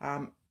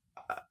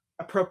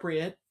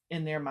appropriate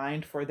in their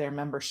mind for their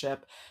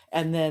membership.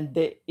 And then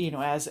they,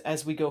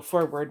 as we go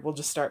forward, we'll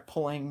just start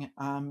pulling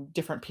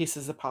different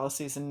pieces of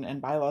policies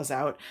and bylaws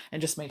out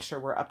and just make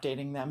sure we're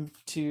updating them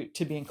to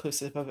be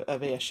inclusive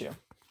of ASU.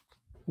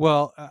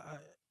 Well,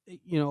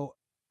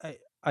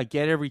 I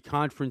get every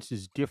conference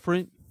is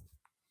different.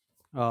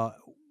 Are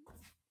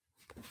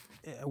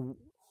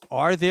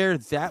there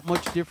that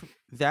much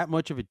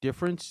of a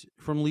difference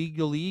from league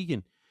to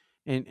league,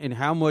 and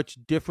how much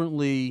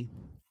differently?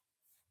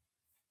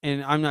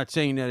 And I'm not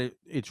saying that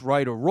it's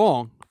right or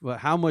wrong, but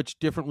how much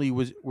differently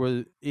is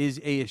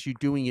ASU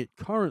doing it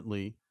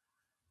currently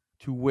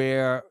to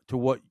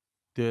what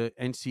the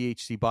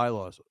NCHC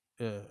bylaws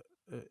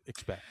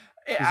expect?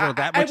 Is there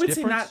that much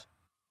difference?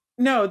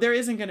 No, there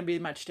isn't going to be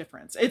much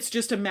difference. It's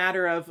just a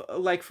matter of,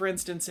 like, for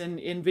instance,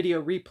 in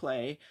video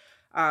replay,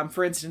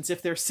 for instance,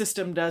 if their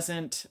system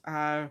doesn't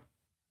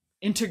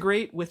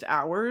integrate with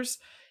ours,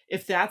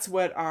 if that's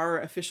what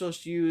our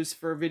officials use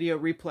for video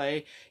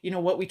replay,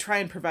 what we try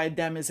and provide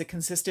them is a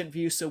consistent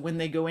view. So when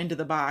they go into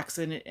the box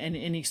in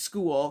any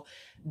school,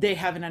 they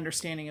have an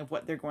understanding of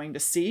what they're going to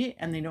see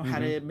and they know how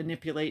to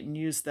manipulate and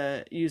use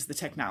the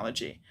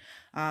technology.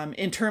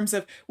 In terms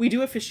of, we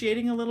do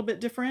officiating a little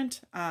bit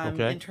different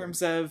in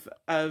terms of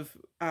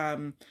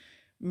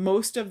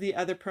most of the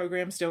other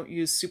programs don't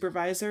use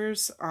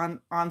supervisors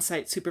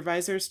on-site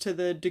supervisors to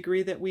the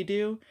degree that we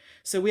do.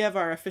 So we have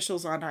our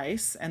officials on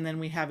ice, and then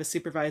we have a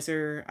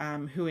supervisor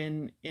who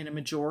in a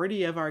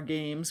majority of our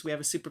games, we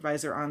have a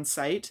supervisor on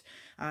site,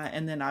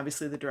 and then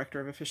obviously the director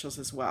of officials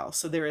as well.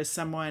 So there is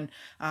someone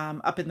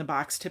up in the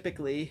box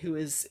typically who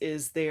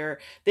is there.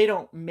 They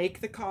don't make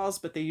the calls,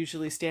 but they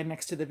usually stand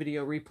next to the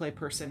video replay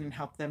person and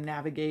help them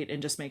navigate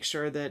and just make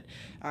sure that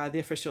the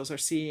officials are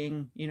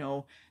seeing,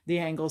 the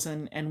angles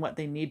and what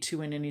they need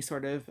to in any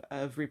sort of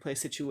replay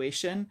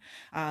situation.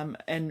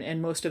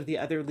 And most of the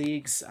other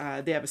leagues,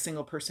 they have a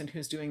single person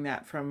who's doing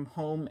that from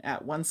home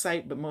at one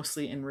site, but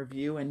mostly in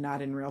review and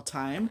not in real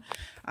time.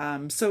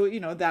 So,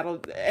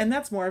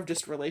 that's more of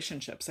just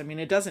relationships. I mean,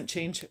 it doesn't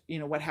change,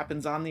 what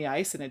happens on the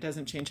ice, and it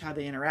doesn't change how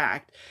they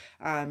interact.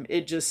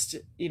 It just,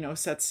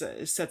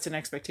 sets an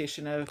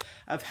expectation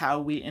of how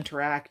we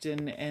interact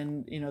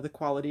and the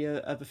quality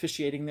of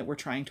officiating that we're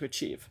trying to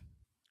achieve.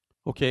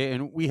 Okay,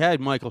 and we had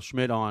Michael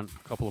Schmidt on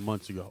a couple of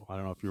months ago. I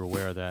don't know if you're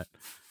aware of that.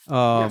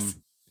 Yes.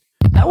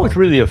 That was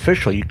really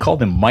official. You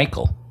called him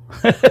Michael.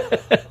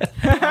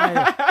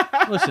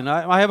 Listen,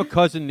 I have a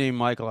cousin named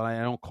Michael, and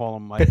I don't call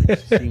him Michael.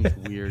 It seems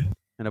weird.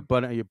 And a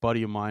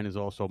buddy of mine is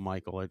also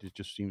Michael. It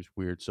just seems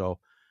weird, so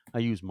I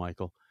use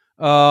Michael.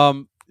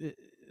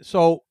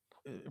 So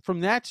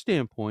from that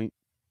standpoint,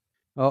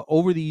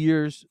 over the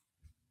years,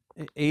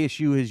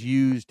 ASU has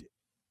used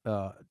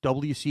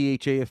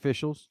WCHA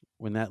officials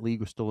when that league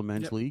was still a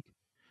men's league.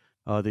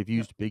 They've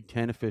used Big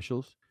Ten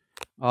officials.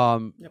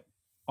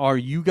 Are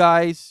you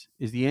guys,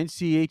 is the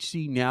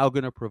NCHC now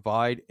going to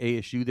provide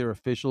ASU their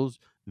officials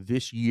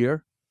this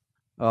year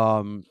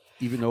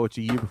even though it's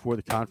a year before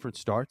the conference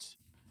starts?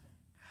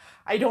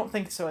 I don't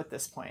think so at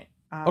this point.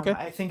 Okay.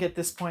 I think at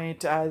this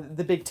point,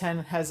 the Big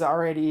Ten has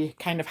already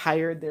kind of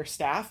hired their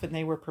staff, and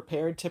they were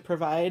prepared to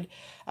provide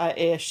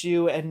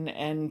ASU,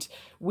 and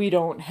we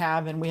don't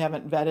have, and we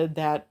haven't vetted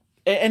that.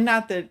 And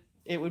not that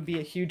it would be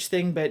a huge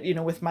thing, but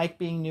with Mike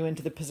being new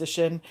into the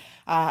position,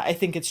 I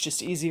think it's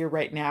just easier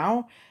right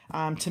now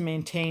to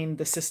maintain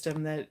the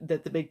system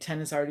that the Big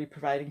Ten is already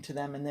providing to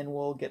them, and then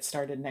we'll get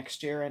started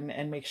next year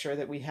and make sure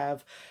that we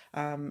have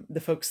the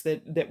folks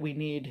that we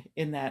need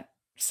in that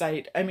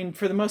site. I mean,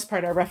 for the most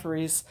part, our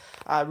referees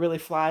really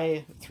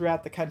fly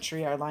throughout the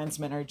country. Our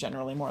linesmen are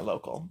generally more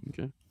local.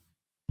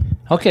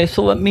 Okay,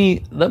 so let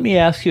me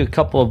ask you a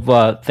couple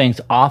of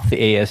things off the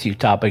ASU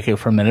topic here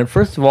for a minute.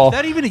 First of all,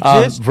 does that even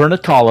exist? Verna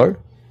Toller.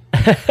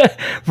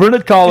 Verna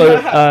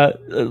Toller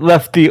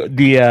left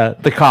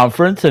the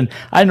conference, and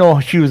I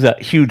know she was a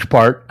huge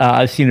part.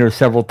 I've seen her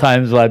several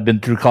times while I've been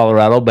through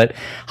Colorado. But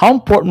how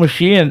important was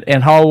she,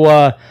 and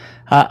how?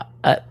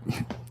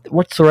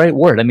 What's the right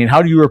word? I mean,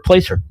 how do you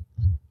replace her?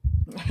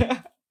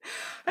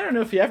 I don't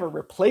know if you ever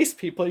replace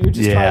people. You're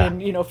just trying,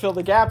 fill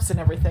the gaps and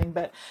everything.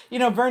 But,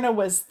 Verna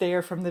was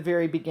there from the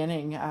very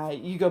beginning.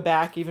 You go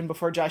back even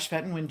before Josh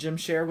Fenton, when Jim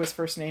Scher was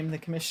first named the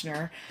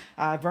commissioner.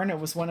 Verna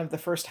was one of the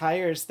first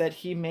hires that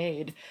he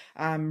made,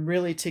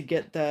 really to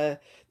get the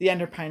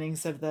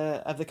underpinnings of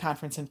the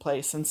conference in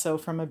place. And so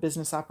from a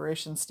business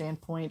operations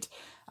standpoint,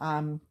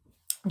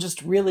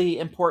 just really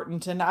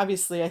important. And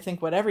obviously, I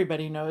think what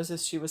everybody knows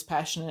is she was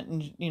passionate,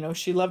 and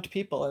she loved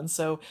people, and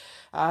so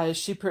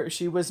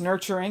she was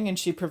nurturing, and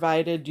she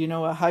provided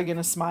a hug and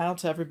a smile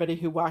to everybody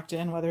who walked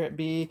in, whether it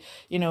be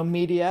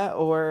media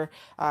or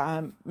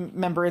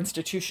member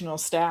institutional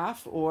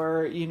staff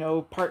or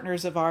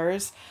partners of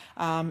ours.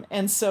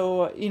 And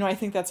so I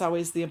think that's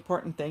always the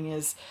important thing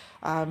is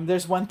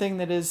there's one thing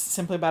that is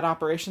simply about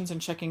operations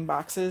and checking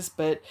boxes,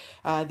 but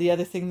the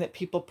other thing that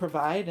people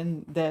provide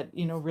and that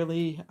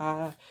really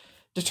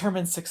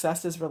determines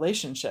success is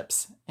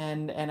relationships.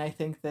 And I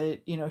think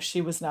that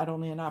she was not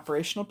only an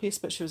operational piece,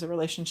 but she was a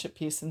relationship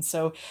piece. And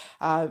so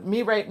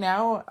me right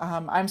now,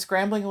 I'm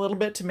scrambling a little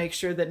bit to make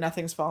sure that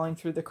nothing's falling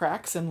through the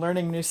cracks and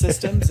learning new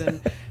systems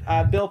and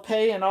bill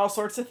pay and all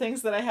sorts of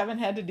things that I haven't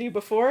had to do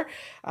before.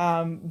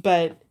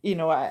 But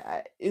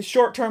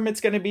short term,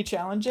 it's going to be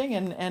challenging,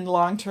 and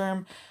long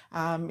term,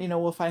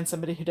 we'll find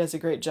somebody who does a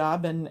great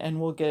job, and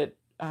we'll get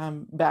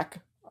back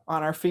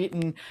on our feet,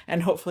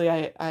 and hopefully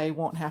I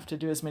won't have to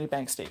do as many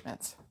bank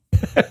statements.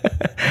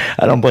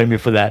 I don't blame you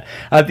for that.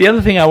 The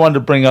other thing I wanted to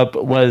bring up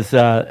was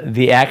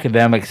the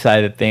academic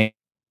side of things.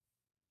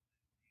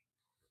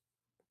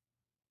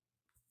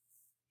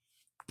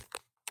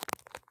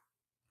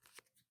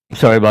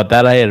 Sorry about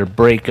that. I had a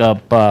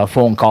breakup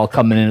phone call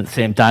coming in at the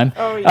same time.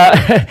 Oh,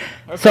 yeah. Okay.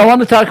 So I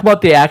want to talk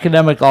about the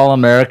academic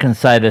All-American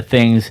side of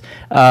things.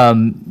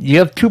 You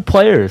have two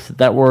players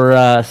that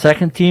were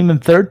second team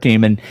and third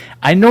team, and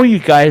I know you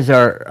guys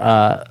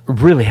are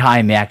really high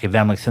in the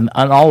academics, and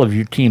all of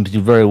your teams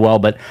do very well,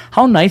 but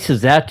how nice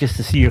is that just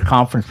to see your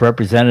conference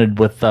represented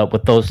with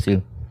those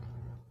two?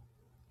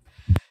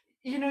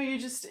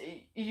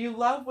 You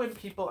love when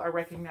people are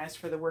recognized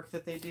for the work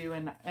that they do,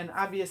 and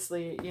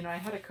obviously, I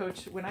had a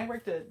coach when I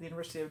worked at the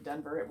University of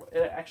Denver.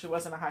 It actually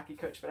wasn't a hockey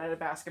coach, but I had a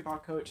basketball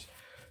coach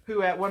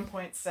who at one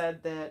point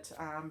said that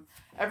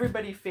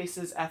everybody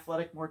faces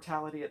athletic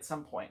mortality at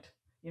some point.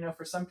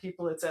 For some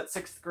people it's at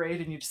 6th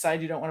grade and you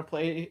decide you don't want to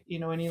play,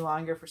 any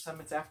longer. For some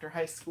it's after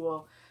high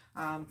school.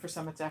 For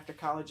some it's after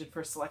college, and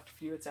for a select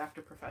few it's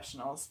after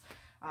professionals.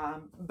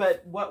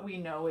 But what we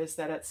know is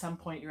that at some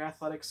point your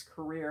athletics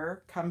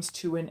career comes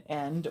to an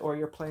end, or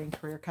your playing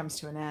career comes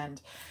to an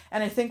end.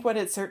 And I think what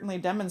it certainly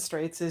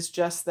demonstrates is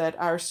just that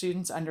our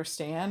students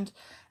understand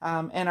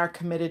and are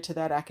committed to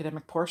that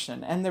academic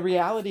portion. And the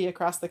reality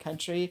across the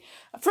country,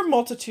 for a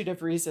multitude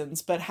of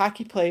reasons, but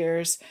hockey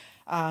players,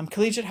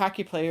 collegiate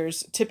hockey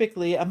players,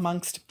 typically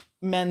amongst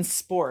men's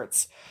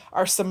sports,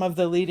 are some of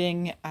the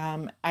leading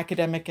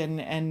academic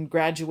and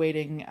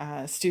graduating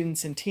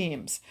students and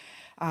teams.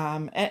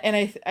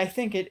 And I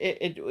think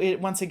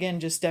it once again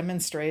just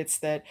demonstrates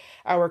that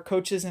our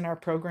coaches and our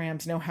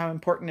programs know how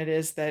important it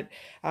is that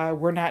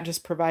we're not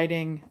just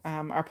providing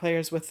our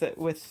players with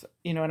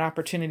an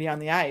opportunity on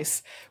the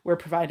ice. We're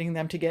providing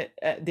them to get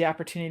the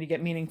opportunity to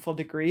get meaningful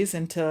degrees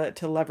and to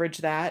leverage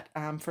that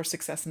for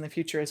success in the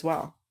future as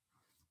well.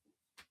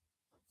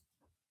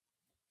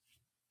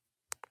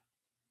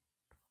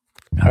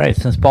 All right,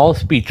 since Paul is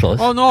speechless.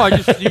 Oh no!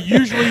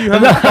 Usually you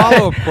have a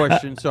follow-up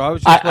question, so I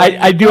was just.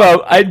 I do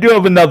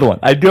have another one.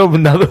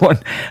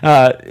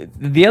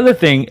 The other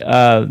thing,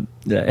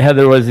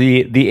 Heather, was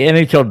the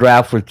NHL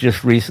draft was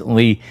just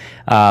recently,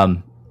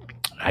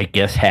 I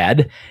guess,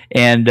 had,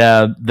 and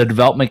the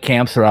development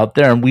camps are out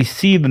there, and we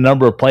see the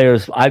number of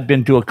players. I've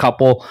been to a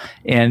couple,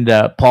 and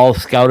Paul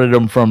scouted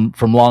them from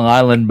Long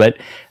Island, but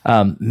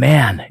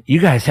man, you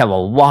guys have a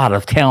lot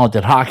of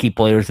talented hockey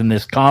players in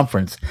this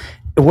conference.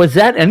 Was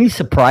that any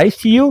surprise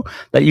to you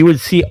that you would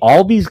see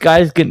all these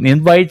guys getting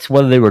invites,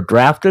 whether they were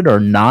drafted or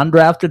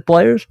non-drafted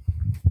players?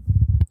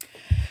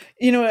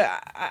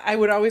 I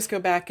would always go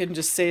back and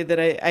just say that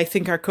I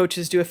think our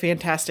coaches do a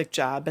fantastic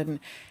job,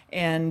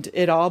 and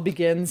it all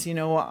begins,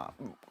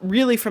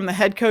 really from the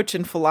head coach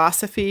and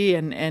philosophy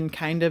and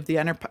kind of the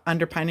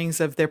underpinnings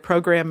of their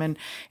program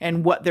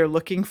and what they're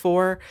looking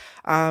for.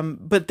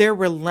 But they're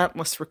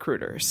relentless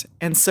recruiters.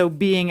 And so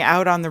being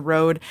out on the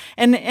road,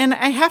 and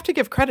I have to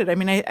give credit. I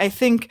mean, I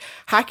think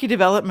hockey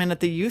development at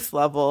the youth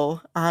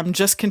level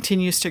just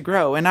continues to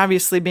grow. And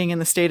obviously being in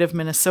the state of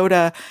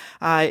Minnesota,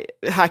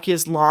 hockey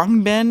has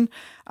long been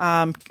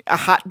a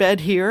hotbed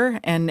here,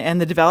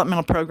 and the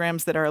developmental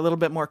programs that are a little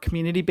bit more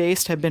community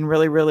based have been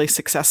really, really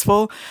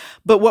successful.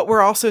 But what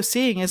we're also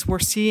seeing is we're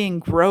seeing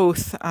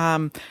growth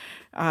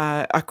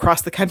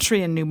across the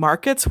country in new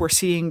markets. We're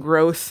seeing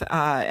growth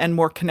and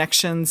more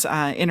connections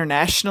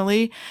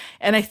internationally,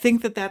 and I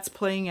think that that's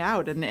playing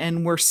out.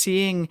 And we're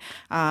seeing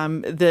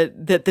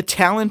that the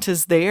talent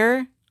is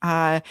there.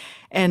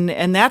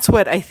 And that's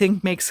what I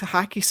think makes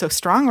hockey so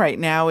strong right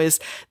now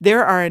is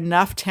there are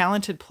enough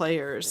talented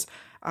players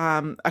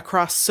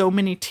across so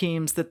many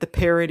teams that the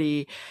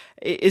parity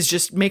is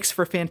just makes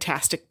for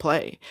fantastic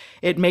play.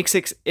 It makes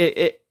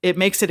it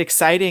makes it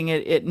exciting.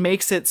 It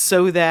makes it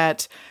so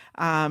that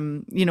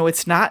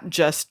it's not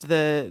just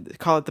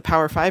call it the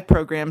Power 5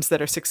 programs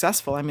that are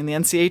successful. I mean, the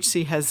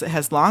NCHC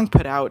has long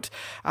put out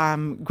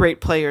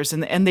great players,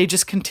 and they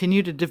just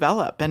continue to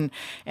develop. And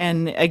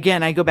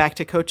again, I go back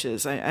to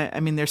coaches. I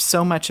mean, there's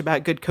so much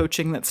about good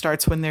coaching that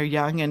starts when they're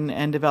young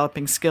and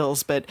developing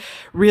skills, but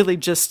really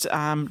just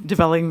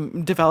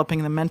developing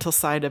the mental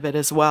side of it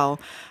as well.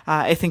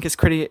 I think is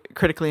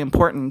critically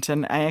important.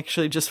 And I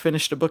actually just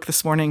finished a book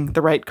this morning,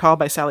 The Right Call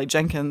by Sally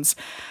Jenkins,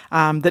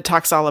 that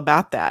talks all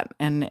about that.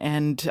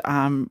 And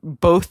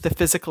both the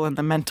physical and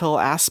the mental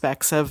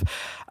aspects of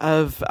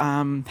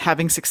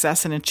having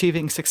success and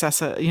achieving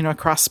success,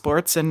 across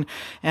sports and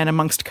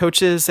amongst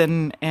coaches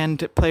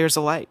and players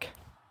alike.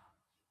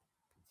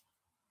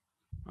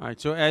 All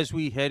right. So as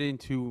we head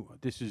into,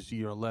 this is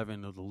year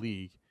 11 of the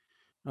league,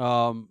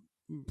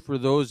 for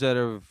those that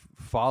have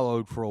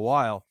followed for a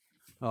while,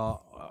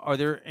 are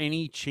there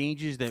any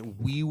changes that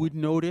we would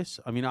notice?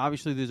 I mean,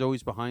 obviously there's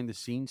always behind the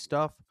scenes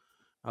stuff.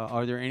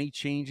 Are there any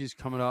changes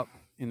coming up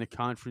in the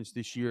conference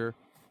this year,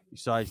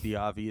 besides the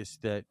obvious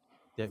that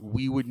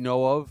we would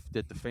know of,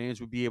 that the fans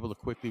would be able to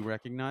quickly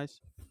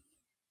recognize?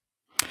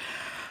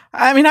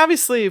 I mean,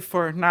 obviously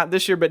for not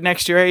this year, but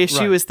next year,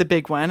 ASU is the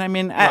big one. I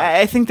mean, right.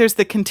 I think there's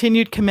the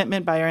continued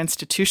commitment by our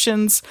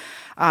institutions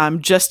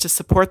just to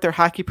support their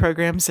hockey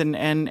programs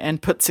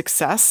and put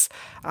success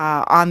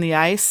on the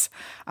ice.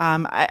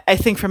 I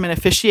think from an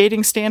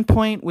officiating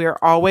standpoint, we are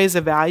always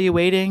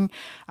evaluating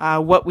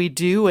what we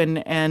do.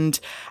 And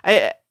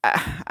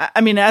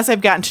I mean, as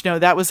I've gotten to know,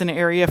 that was an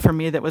area for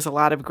me that was a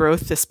lot of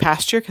growth this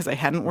past year because I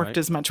hadn't worked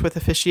as much with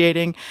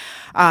officiating.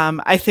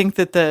 I think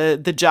that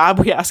the job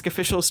we ask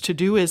officials to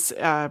do is,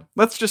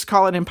 let's just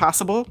call it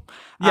impossible.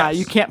 Yes.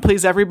 You can't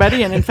please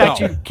everybody. And in fact,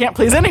 you can't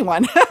please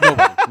anyone.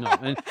 Nobody,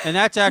 no. And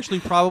that's actually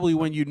probably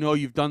when you know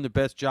you've done the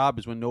best job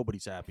is when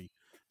nobody's happy.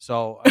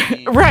 So I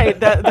mean... Right,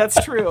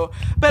 that's true.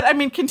 But I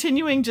mean,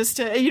 continuing just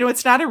to,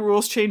 it's not a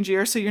rules change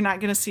year, so you're not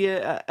going to see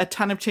a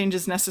ton of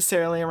changes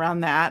necessarily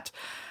around that.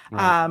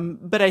 Right.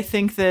 But I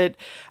think that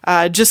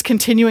just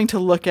continuing to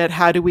look at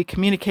how do we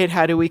communicate,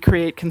 how do we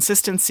create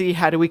consistency,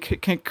 how do we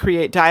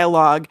create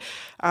dialogue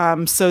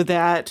so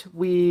that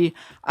we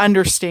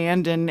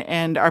understand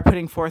and are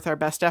putting forth our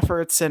best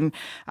efforts and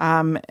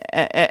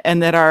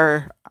that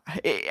are,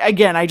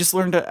 again, I just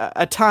learned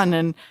a ton.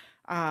 And,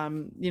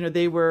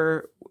 they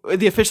were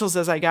the officials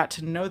as I got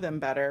to know them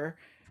better,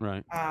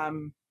 right.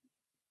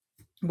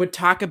 Would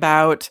talk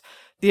about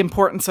the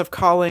importance of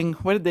calling,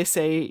 what did they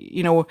say?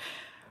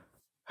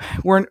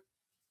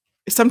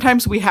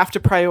 Sometimes we have to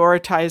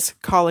prioritize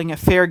calling a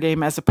fair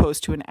game as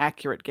opposed to an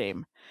accurate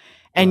game,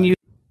 and use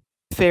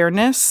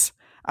fairness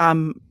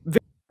very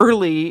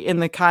early in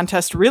the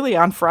contest, really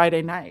on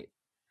Friday night,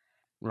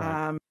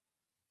 right.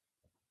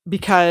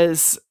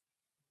 Because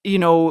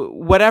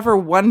whatever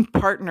one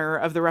partner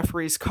of the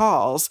referees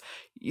calls,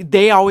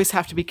 they always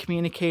have to be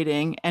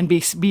communicating and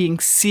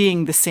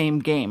seeing the same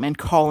game and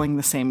calling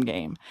the same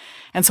game,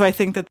 and so I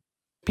think that the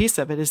piece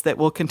of it is that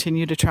we'll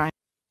continue to try.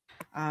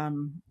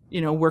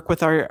 Work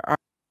with our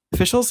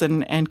officials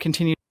and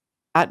continue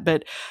that.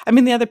 But I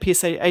mean, the other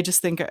piece, I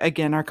just think,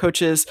 again, our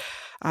coaches,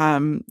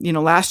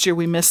 last year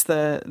we missed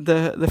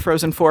the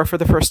Frozen Four for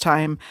the first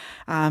time.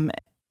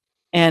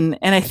 And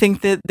I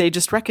think that they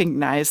just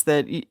recognize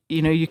that,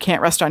 you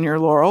can't rest on your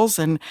laurels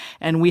and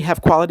we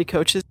have quality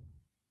coaches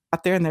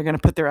out there and they're going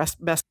to put their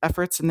best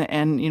efforts and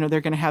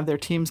they're going to have their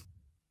teams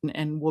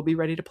and we'll be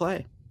ready to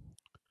play.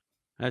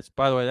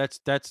 By the way,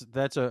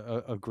 that's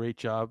a great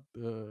job,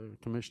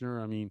 Commissioner.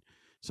 I mean,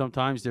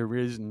 sometimes there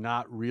is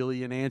not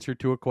really an answer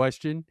to a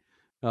question,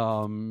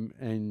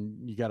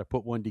 and you got to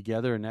put one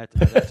together, and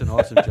that's an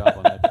awesome job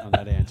on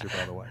that answer,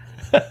 by the way.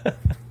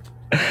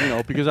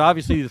 Because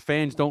obviously the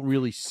fans don't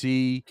really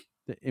see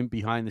in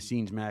behind the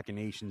scenes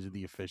machinations of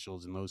the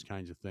officials and those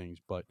kinds of things.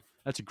 But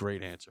that's a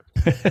great answer.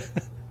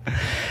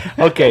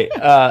 Okay.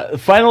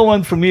 Final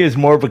one for me is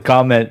more of a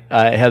comment,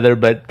 Heather,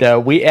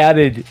 but we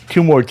added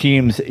 2 more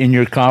teams in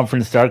your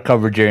conference to our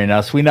coverage area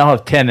now. So we now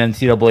have 10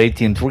 NCAA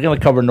teams. We're going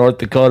to cover North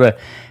Dakota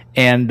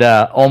and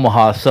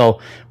Omaha. So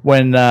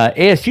when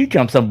ASU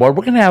jumps on board,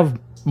 we're going to have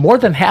more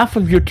than half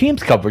of your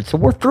teams covered. So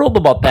we're thrilled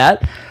about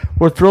that.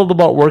 We're thrilled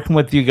about working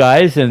with you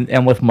guys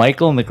and with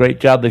Michael and the great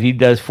job that he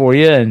does for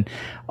you and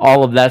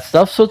all of that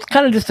stuff. So it's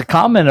kind of just a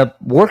comment of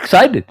we're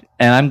excited,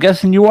 and I'm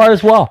guessing you are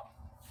as well.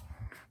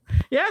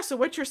 Yeah, so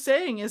what you're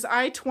saying is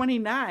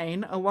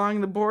I-29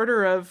 along the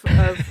border of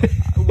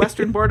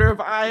western border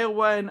of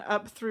Iowa and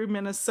up through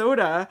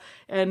Minnesota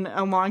and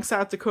along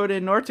South Dakota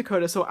and North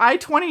Dakota. So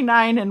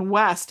I-29 and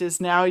west is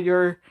now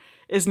your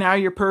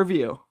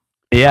purview.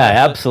 Yeah,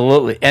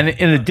 absolutely. And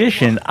in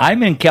addition,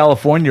 I'm in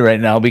California right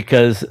now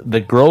because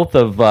the growth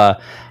of our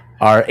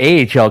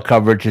AHL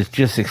coverage has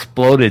just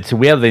exploded. So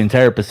we have the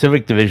entire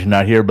Pacific Division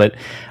out here. But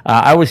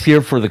I was here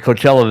for the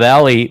Coachella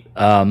Valley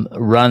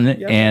run,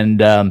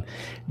 and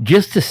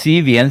just to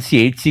see the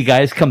NCHC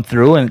guys come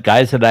through and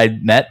guys that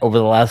I'd met over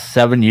the last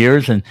 7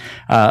 years. And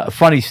a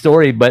funny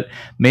story, but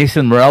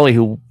Mason Morelli,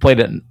 who played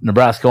at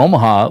Nebraska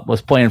Omaha,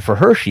 was playing for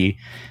Hershey.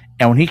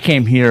 And when he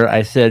came here,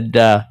 I said,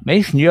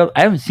 Mason,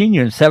 I haven't seen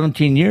you in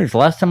 17 years. The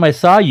last time I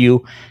saw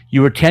you,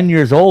 you were 10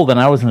 years old, and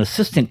I was an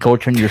assistant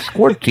coach on your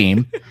squad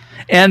team.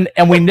 And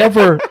we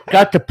never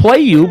got to play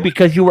you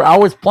because you were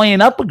always playing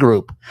up a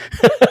group.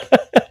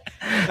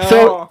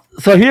 So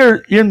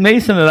here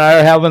Mason and I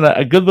are having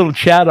a good little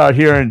chat out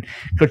here in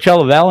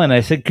Coachella Valley, and I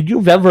said, could you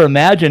have ever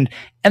imagined?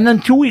 And then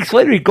 2 weeks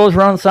later, he goes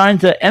around and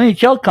signs an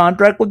NHL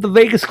contract with the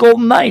Vegas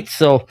Golden Knights.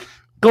 So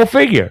go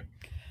figure.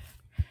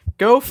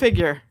 Go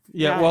figure.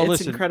 Yeah, well, it's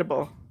listen,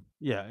 incredible.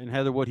 Yeah, and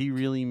Heather, what he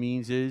really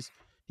means is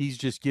he's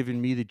just given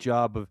me the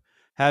job of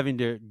having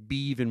to be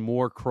even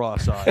more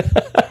cross-eyed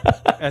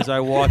as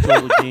I watch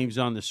all the games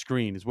on the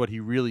screen is what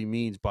he really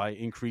means by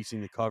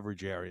increasing the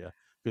coverage area,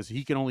 because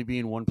he can only be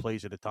in one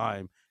place at a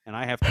time, and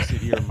I have to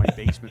sit here in my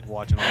basement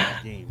watching all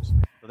the games.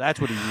 So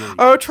that's what he really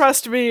Oh,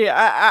 trust me.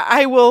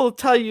 I will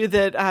tell you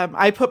that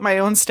I put my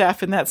own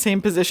staff in that same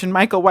position.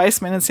 Michael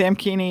Weissman and Sam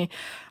Keeney,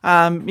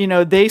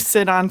 they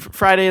sit on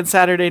Friday and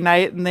Saturday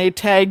night and they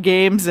tag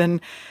games,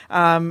 and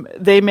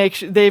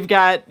they've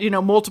got,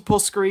 multiple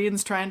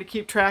screens trying to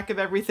keep track of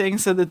everything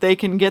so that they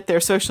can get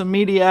their social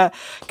media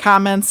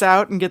comments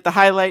out and get the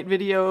highlight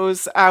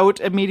videos out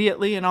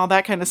immediately and all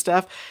that kind of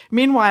stuff.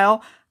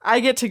 Meanwhile, I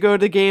get to go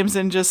to games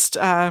and just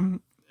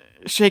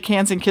shake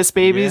hands and kiss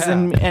babies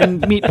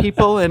and meet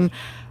people and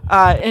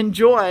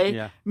enjoy.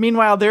 Yeah.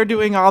 Meanwhile, they're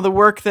doing all the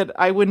work that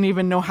I wouldn't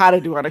even know how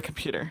to do on a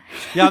computer.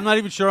 Yeah, I'm not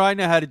even sure I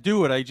know how to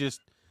do it. I just,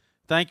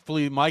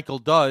 thankfully, Michael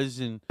does,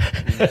 and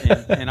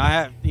I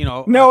have,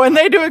 No, and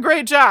they do a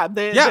great job.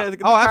 The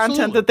content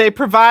absolutely. that they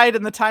provide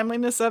and the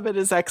timeliness of it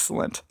is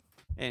excellent.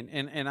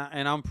 And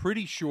I'm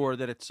pretty sure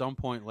that at some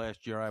point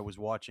last year I was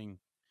watching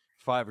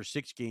 5 or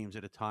 6 games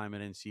at a time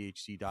at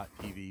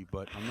NCHC.TV,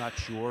 but I'm not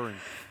sure. And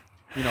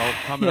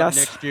coming up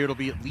next year, it'll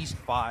be at least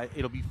 5.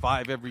 It'll be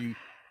 5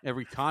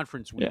 every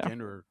conference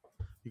weekend, or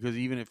because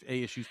even if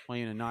ASU's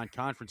playing a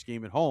non-conference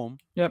game at home.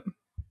 Yep.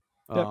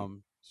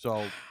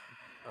 So.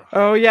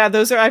 Oh yeah,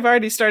 I've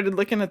already started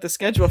looking at the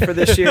schedule for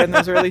this year and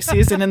those early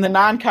season in the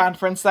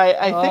non-conference.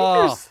 I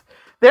think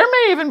there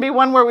may even be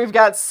one where we've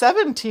got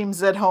 7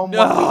 teams at home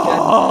one weekend.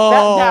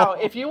 Now,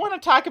 if you want to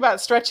talk about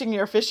stretching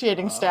your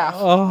officiating staff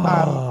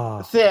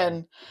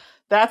thin,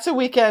 that's a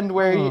weekend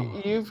where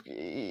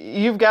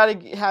you've got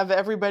to have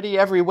everybody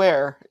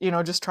everywhere,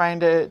 just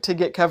trying to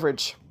get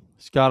coverage.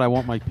 Scott, I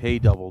want my pay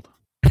doubled.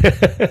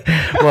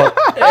 Well,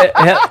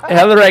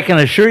 Heather, I can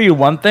assure you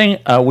one thing.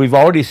 We've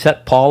already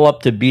set Paul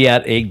up to be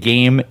at a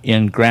game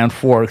in Grand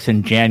Forks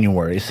in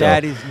January. So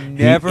that is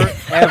never,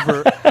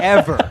 ever,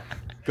 ever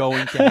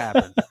going to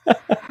happen.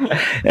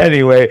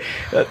 Anyway,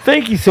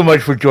 thank you so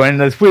much for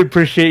joining us. We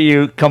appreciate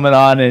you coming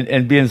on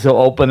and being so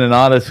open and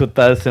honest with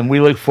us, and we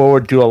look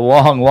forward to a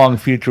long, long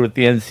future with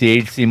the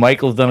NCHC.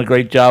 Michael's done a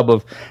great job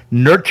of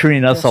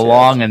nurturing us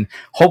along, and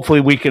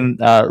hopefully we can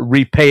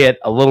repay it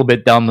a little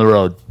bit down the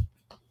road.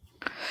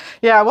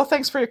 Yeah, well,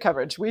 thanks for your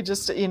coverage. We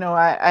just,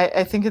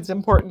 I think it's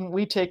important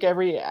we take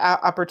every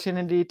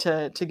opportunity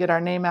to get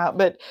our name out,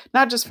 but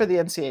not just for the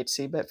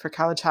NCHC, but for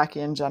college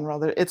hockey in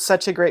general. It's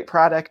such a great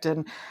product,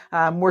 and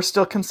we're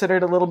still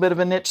considered a little bit of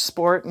a niche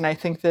sport. And I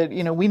think that,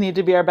 we need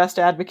to be our best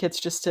advocates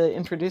just to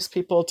introduce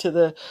people to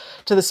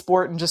the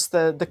sport and just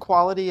the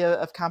quality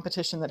of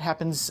competition that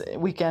happens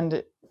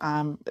weekend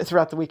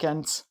throughout the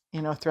weekends,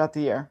 throughout the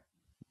year.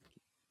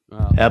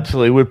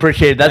 Absolutely. We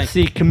appreciate it. That's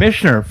the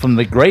commissioner from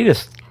the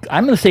greatest,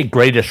 I'm going to say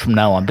greatest from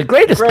now on, the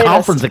greatest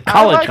conference of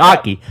college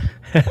hockey,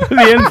 the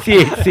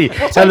NCHC.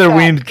 Heather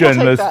Weems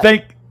joining us.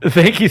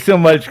 Thank you so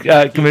much,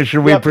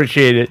 Commissioner. We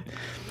appreciate it.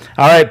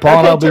 All right, Paul,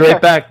 and I'll be right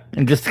back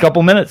in just a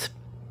couple minutes.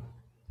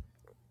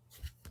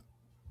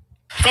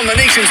 From the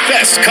nation's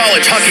best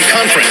college hockey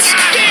conference.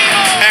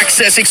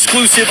 Access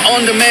exclusive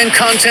on-demand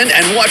content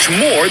and watch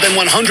more than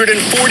 140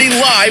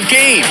 live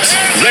games.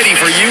 Ready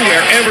for you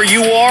wherever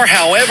you are,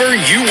 however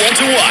you want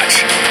to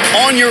watch.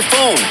 On your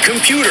phone,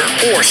 computer,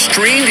 or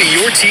stream to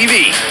your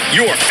TV.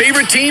 Your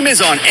favorite team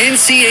is on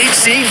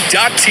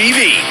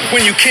NCHC.TV.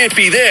 When you can't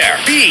be there,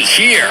 be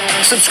here.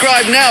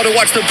 Subscribe now to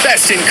watch the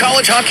best in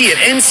college hockey at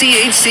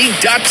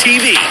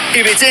NCHC.TV.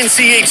 If it's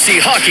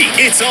NCHC hockey,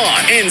 it's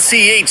on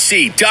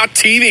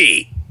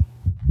NCHC.TV.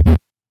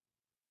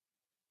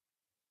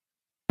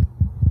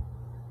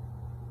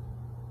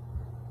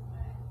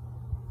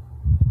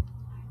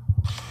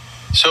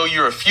 So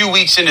you're a few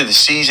weeks into the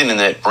season and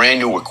that brand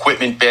new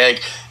equipment bag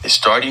is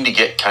starting to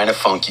get kind of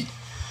funky.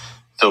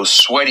 Those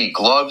sweaty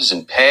gloves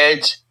and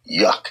pads,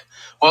 yuck.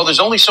 Well, there's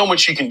only so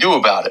much you can do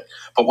about it.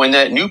 But when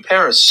that new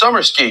pair of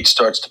summer skates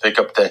starts to pick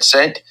up that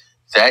scent,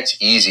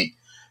 that's easy.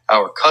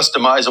 Our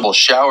customizable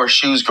shower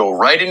shoes go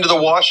right into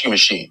the washing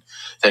machine,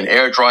 then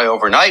air dry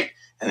overnight,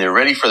 and they're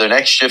ready for their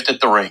next shift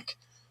at the rink.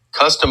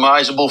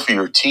 Customizable for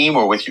your team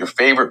or with your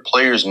favorite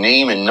player's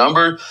name and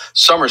number,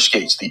 summer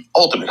skates, the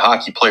ultimate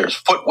hockey player's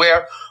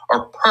footwear,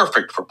 are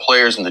perfect for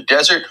players in the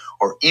desert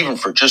or even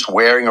for just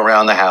wearing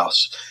around the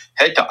house.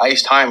 Head to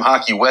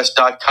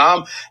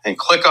IcetimeHockeyWest.com and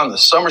click on the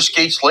summer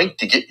skates link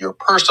to get your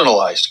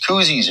personalized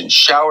koozies and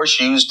shower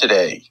shoes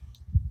today.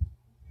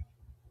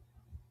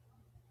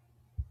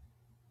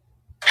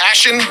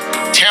 Passion,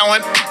 talent,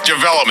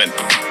 development.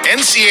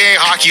 NCAA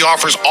hockey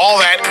offers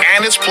all that,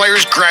 and its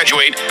players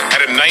graduate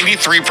at a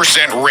 93%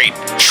 rate.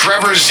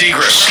 Trevor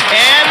Zegras.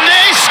 And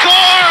they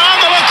score on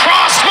the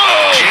lacrosse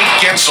move!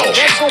 Jake Gensel.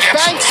 Gensel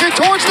banks it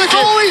towards the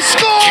goal. He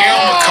scores!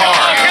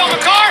 Cale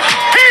Makar.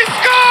 He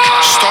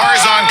scores!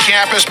 Stars on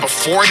campus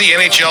before the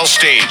NHL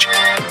stage.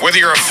 Whether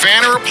you're a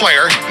fan or a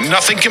player,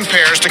 nothing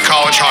compares to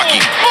college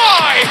hockey.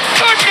 My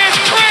goodness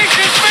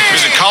gracious me!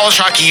 Visit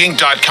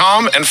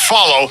collegehockeyinc.com and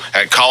follow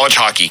at College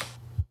Hockey.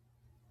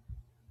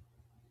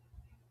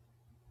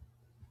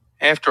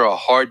 After a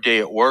hard day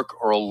at work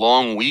or a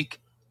long week,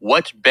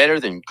 what's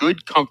better than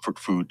good comfort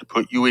food to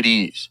put you at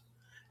ease?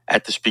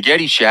 At the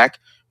Spaghetti Shack,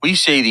 we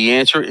say the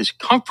answer is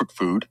comfort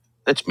food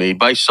that's made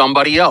by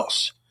somebody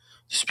else.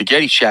 The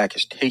Spaghetti Shack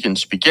has taken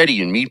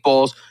spaghetti and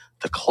meatballs,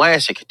 the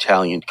classic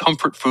Italian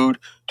comfort food,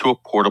 to a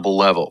portable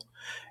level.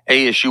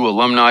 ASU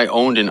alumni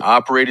owned and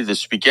operated, the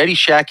Spaghetti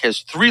Shack has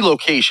 3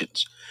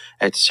 locations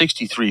at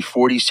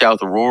 6340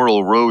 South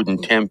Rural Road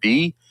in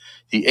Tempe,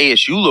 the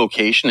ASU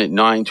location at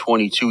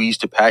 922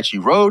 East Apache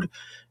Road,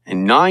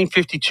 and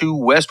 952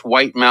 West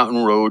White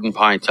Mountain Road in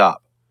Pine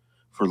Top.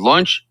 For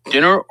lunch,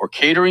 dinner, or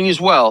catering as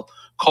well,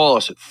 call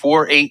us at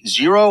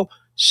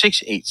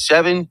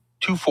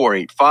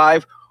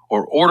 480-687-2485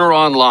 or order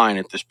online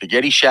at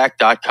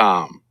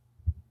thespaghettishack.com.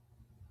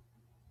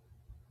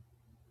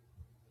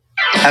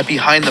 At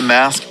Behind the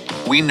Mask,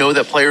 we know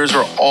that players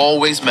are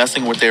always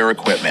messing with their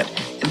equipment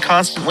and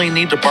constantly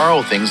need to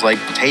borrow things like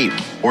tape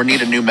or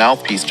need a new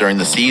mouthpiece during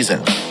the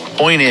season.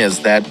 Point is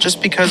that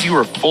just because you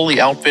are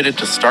fully outfitted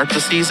to start the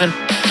season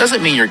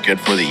doesn't mean you're good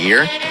for the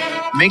year.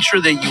 Make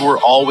sure that you are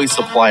always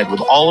supplied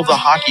with all of the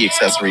hockey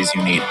accessories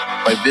you need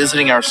by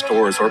visiting our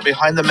stores or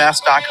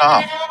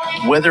behindthemask.com.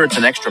 Whether it's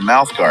an extra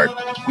mouthguard,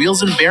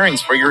 wheels and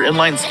bearings for your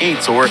inline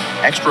skates, or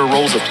extra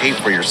rolls of tape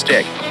for your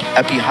stick,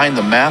 at Behind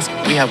the Mask,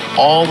 we have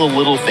all the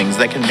little things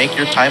that can make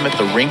your time at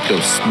the rink go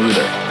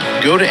smoother.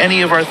 Go to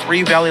any of our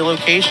 3 Valley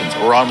locations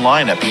or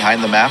online at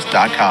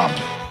behindthemask.com.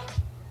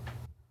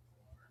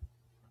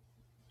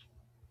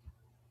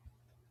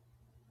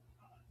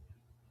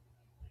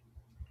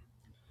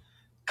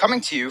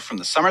 Coming to you from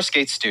the Summer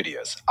Skate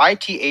Studios,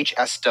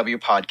 ITHSW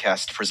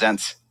Podcast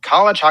presents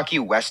College Hockey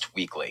West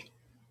Weekly.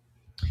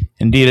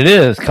 Indeed it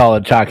is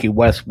College Hockey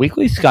West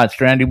Weekly. Scott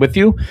Strandy with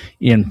you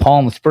in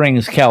Palm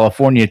Springs,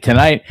 California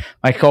tonight.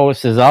 My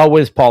co-host, as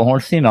always, Paul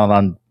Hornstein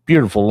on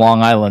beautiful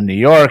Long Island, New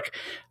York.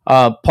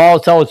 Paul,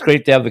 it's always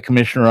great to have the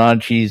commissioner on.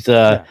 She's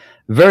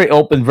very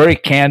open, very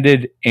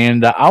candid,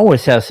 and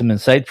always has some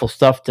insightful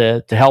stuff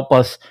to help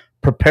us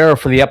prepare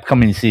for the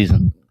upcoming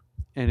season.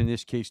 And in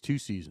this case, 2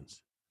 seasons.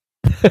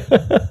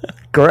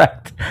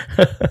 Correct.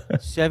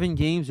 7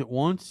 games at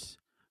once.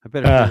 I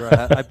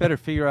better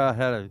figure out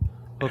how to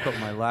hook up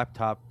my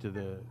laptop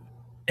to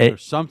or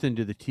something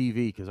to the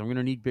TV, because I'm going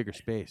to need bigger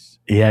space.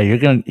 Yeah, you're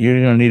gonna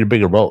need a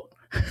bigger boat.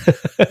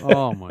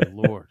 Oh my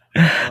Lord!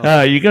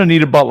 You're gonna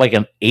need about like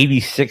an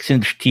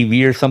 86-inch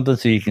TV or something,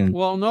 so you can.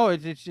 Well, no,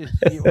 it's just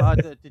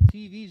the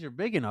TVs are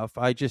big enough.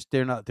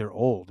 They're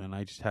old, and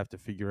I just have to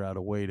figure out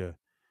a way to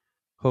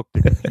hook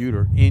the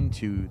computer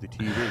into the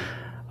TV.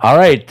 All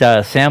right,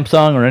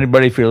 Samsung or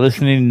anybody, if you're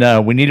listening,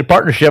 we need a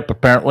partnership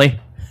apparently.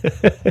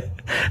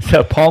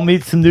 So Paul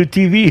needs some new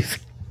TVs.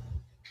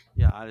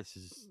 Yeah, this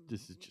is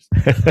just.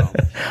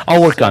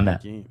 I'll work on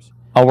that. Games.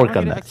 I'll work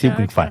on that. See if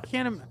we can find it.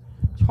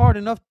 It's hard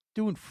enough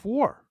doing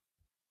 4.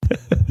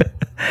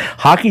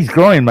 Hockey's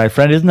growing, my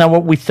friend. Isn't that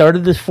what we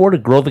started this for? To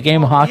grow the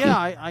game of hockey? Yeah,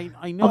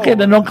 I know. Okay,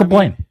 then don't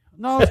complain.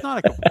 No, it's not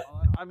a complaint.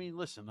 I mean,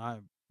 listen,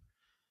 I've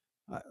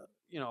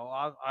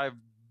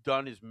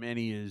done as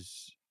many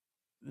as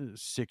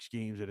 6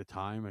 games at a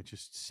time. It's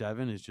just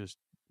 7 is just,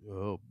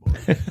 oh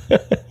boy.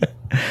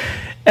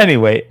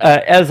 Anyway,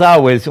 as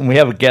always, when we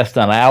have a guest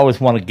on, I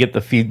always want to get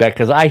the feedback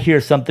because I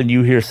hear something,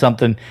 you hear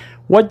something.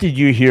 What did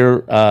you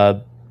hear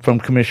from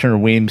Commissioner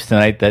Weems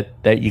tonight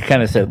that you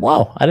kind of said,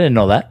 wow, I didn't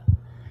know that?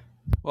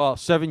 Well,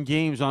 7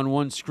 games on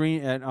one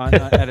screen at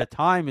a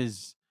time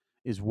is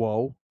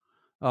whoa.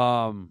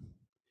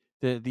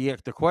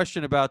 The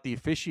question about the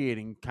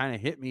officiating kind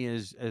of hit me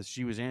as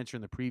she was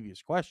answering the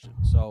previous question.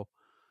 So,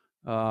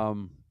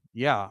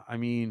 yeah, I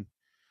mean,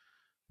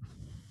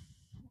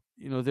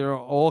 there are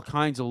all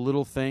kinds of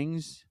little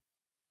things,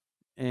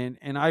 and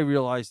I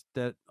realized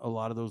that a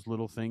lot of those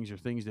little things are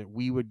things that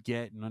we would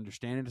get and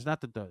understand. And it's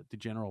not that the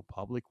general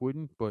public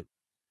wouldn't, but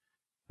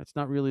that's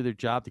not really their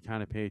job to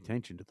kind of pay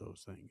attention to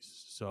those things.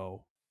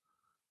 So,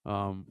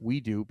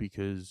 we do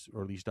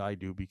or at least I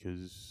do,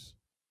 because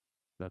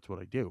that's what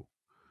I do.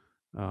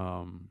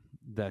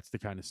 That's the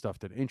kind of stuff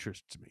that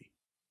interests me,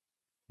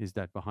 is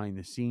that behind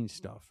the scenes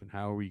stuff, and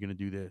how are we going to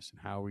do this and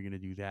how are we going to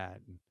do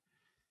that,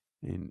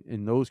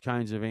 and those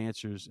kinds of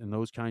answers and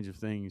those kinds of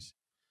things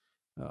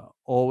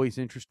always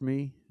interest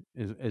me,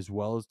 as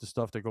well as the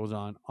stuff that goes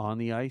on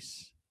the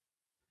ice.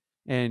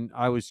 And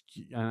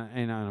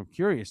I'm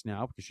curious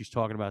now, because she's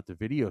talking about the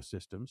video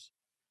systems,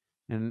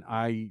 and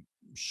I'm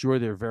sure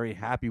they're very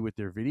happy with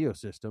their video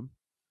system,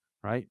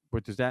 right?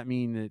 But does that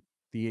mean that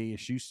the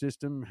ASU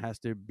system has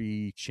to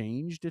be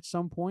changed at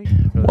some point?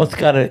 Well, it's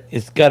got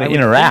to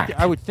interact.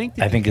 I would think.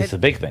 I think it's a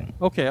big thing.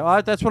 Okay,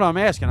 well, that's what I'm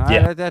asking.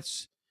 Yeah.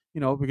 That's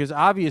because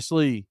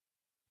obviously,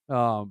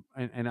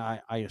 and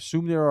I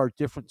assume there are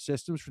different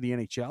systems for the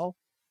NHL.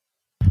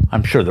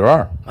 I'm sure there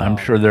are. I'm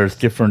sure there's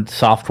different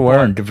software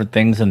and different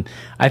things, and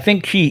I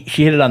think she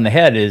hit it on the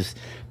head.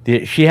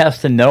 She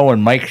has to know,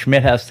 and Mike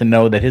Schmidt has to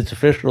know, that his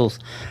officials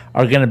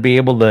are going to be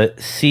able to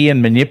see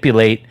and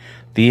manipulate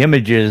the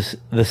images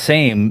the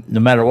same no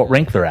matter what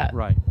rink they're at.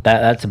 Right.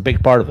 That's a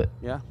big part of it.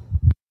 Yeah.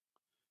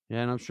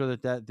 Yeah, and I'm sure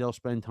that they'll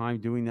spend time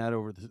doing that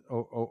over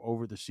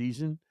the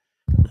season,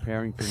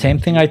 preparing for same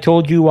thing I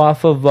told you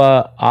off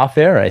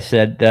air. I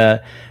said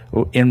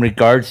in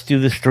regards to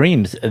the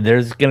streams,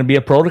 there's going to be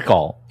a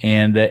protocol,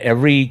 and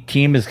every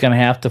team is going to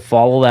have to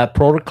follow that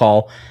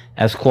protocol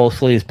as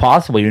closely as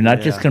possible. You're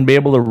not just going to be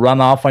able to run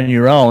off on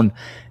your own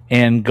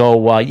and go,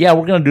 we're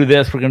going to do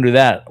this, we're going to do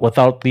that,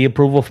 without the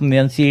approval from the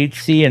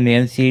NCHC and the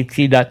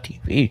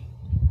NCHC.TV.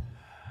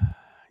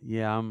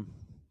 Yeah,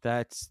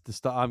 that's the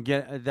stuff I'm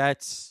getting.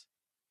 That's,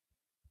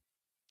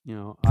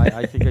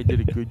 I think I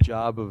did a good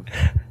job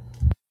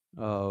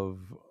of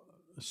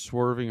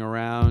swerving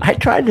around. I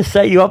tried to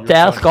set you up to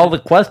ask all the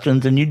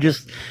questions, and you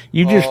just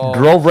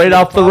drove right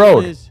off the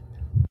road.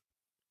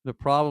 The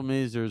problem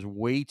is there's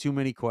way too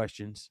many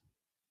questions.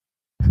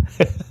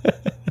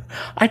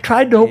 I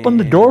tried to open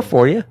the door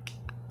for you.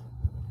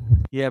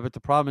 Yeah, but the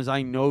problem is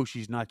I know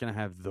she's not going to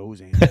have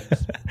those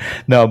answers.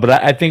 No, but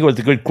I think it was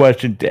a good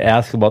question to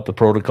ask about the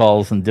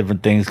protocols and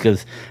different things,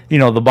 because,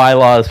 the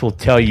bylaws will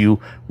tell you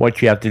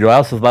what you have to do. I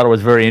also thought it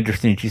was very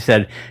interesting. She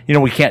said,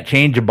 we can't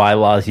change the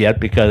bylaws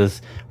yet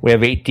because we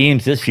have 8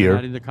 teams this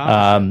year.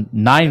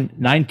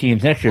 Nine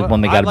teams next year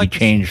when they got to be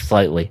changed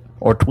slightly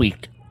or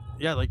tweaked.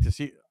 Yeah,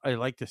 I'd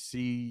like to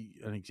see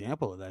an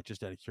example of that,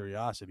 just out of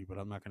curiosity, but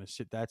I'm not going to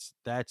sit. That's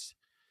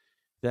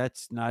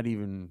not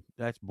even,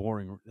 that's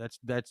boring.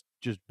 That's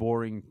just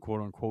boring,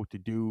 quote unquote, to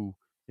do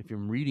if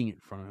I'm reading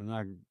it from. I'm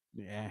not going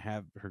to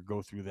have her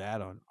go through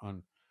that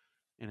in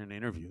an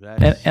interview.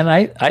 And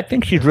I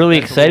think she's really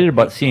excited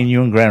about seeing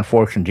you in Grand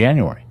Forks in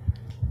January.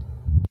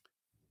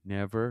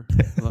 Never.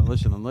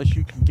 Listen, unless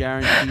you can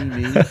guarantee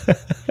me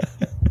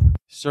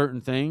certain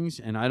things,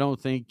 and I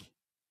don't think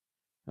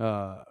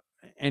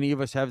any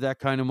of us have that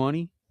kind of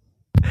money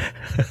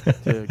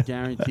to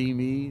guarantee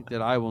me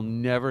that I will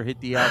never hit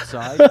the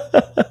outside.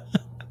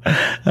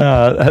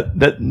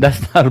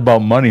 That's not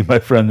about money, my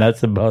friend.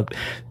 That's about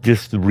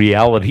just the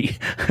reality.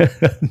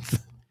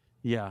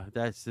 Yeah,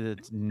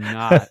 it's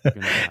not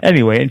gonna happen.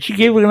 Anyway, and she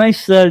gave a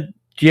nice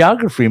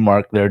geography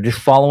mark there, just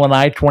following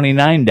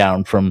I-29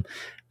 down from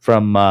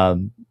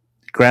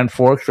Grand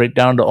Forks right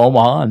down to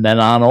Omaha and then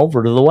on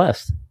over to the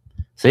west.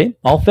 See?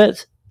 All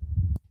fits.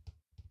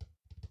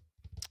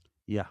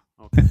 Yeah.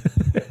 Okay.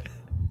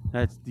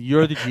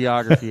 You're the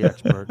geography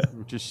expert,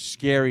 which is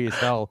scary as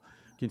hell,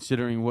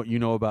 considering what you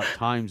know about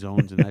time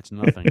zones, and that's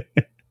nothing.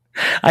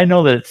 I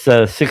know that it's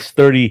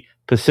 6:30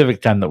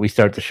 Pacific time that we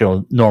start the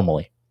show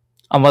normally,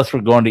 unless we're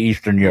going to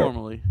Eastern Europe.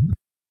 Normally.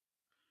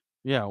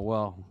 Yeah,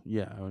 well,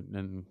 yeah,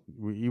 and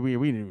we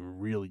didn't even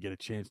really get a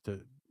chance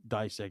to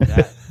dissect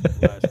that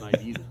last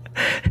night either.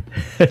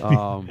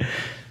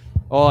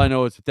 All I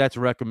know is that's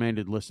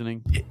recommended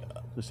listening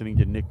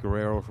to Nick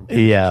Guerrero from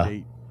Kansas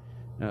State.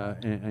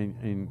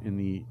 In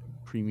the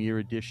premiere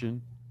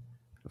edition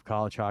of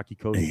College Hockey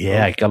Coast.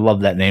 Yeah, I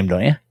love that name,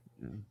 don't you?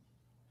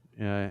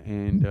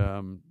 And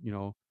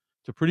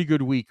it's a pretty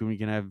good week when we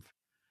can have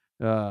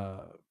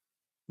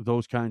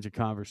those kinds of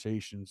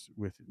conversations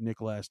with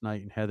Nick last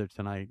night and Heather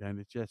tonight. And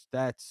it's just,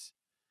 that's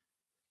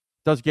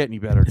Doesn't get any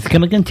better. It's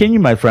going to continue,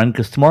 my friend,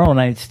 because tomorrow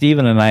night,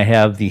 Stephen and I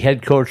have the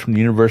head coach from the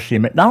University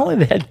of Mary. Not only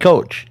the head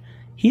coach,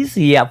 he's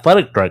the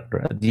athletic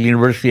director at the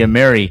University of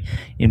Mary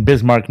in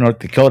Bismarck, North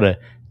Dakota.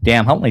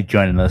 Dan Huntley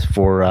joining us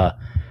for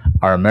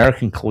our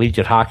American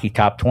Collegiate Hockey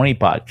Top 20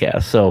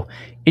 podcast. So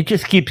it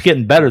just keeps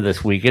getting better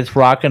this week. It's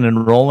rocking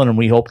and rolling, and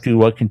we hope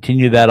to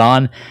continue that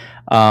on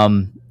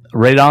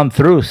right on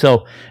through.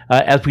 So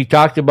as we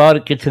talked about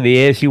it, get to the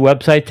ASU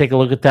website, take a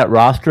look at that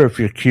roster if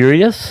you're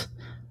curious.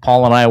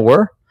 Paul and I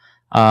were.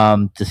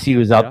 To see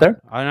who's out there.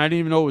 And I didn't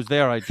even know it was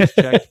there. I just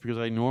checked because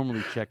I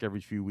normally check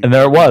every few weeks. And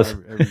there it was.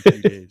 Every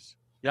few days.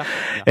 Yeah.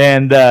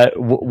 And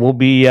we'll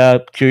be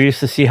curious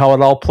to see how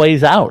it all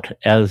plays out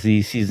as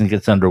the season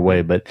gets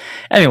underway. But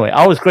anyway,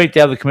 always great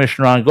to have the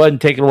commissioner on. Go ahead and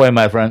take it away,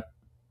 my friend.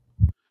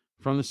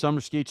 From the Summer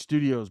Skate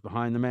Studios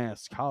behind the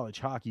mask, College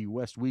Hockey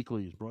West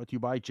Weekly is brought to you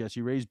by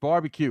Jesse Ray's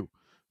Barbecue,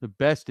 the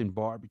best in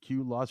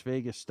barbecue, Las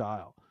Vegas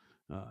style.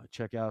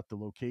 Check out the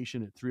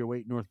location at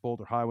 308 North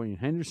Boulder Highway in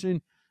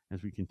Henderson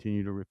as we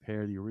continue to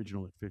repair the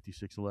original at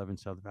 5611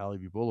 South Valley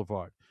View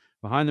Boulevard.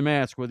 Behind the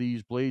mask, whether you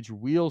use blades or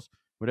wheels,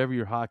 whatever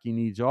your hockey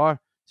needs are,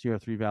 see our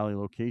Three Valley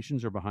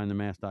locations or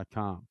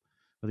behindthemask.com.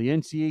 For the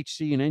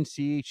NCHC and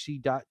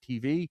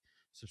NCHC.TV,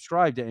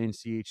 subscribe to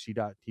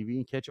NCHC.TV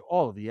and catch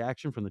all of the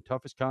action from the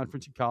toughest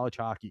conference in college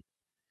hockey.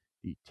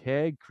 The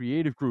Tag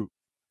Creative Group.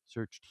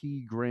 Search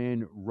T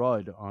Grand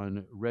Rudd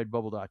on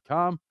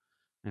redbubble.com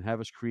and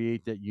have us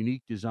create that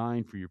unique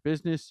design for your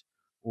business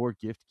or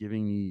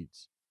gift-giving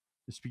needs.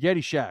 The Spaghetti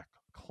Shack,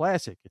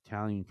 classic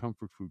Italian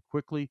comfort food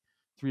quickly.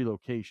 3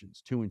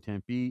 locations, 2 in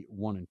Tempe,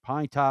 1 in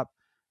Pine Top,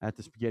 at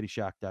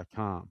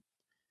thespaghettishack.com.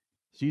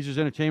 Caesars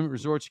Entertainment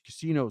Resorts and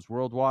Casinos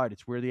worldwide.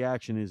 It's where the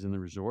action is in the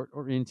resort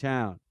or in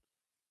town.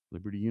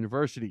 Liberty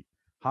University,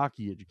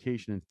 hockey,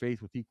 education, and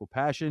faith with equal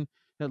passion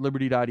at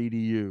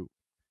liberty.edu.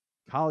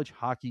 College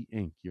Hockey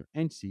Inc., your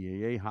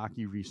NCAA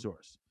hockey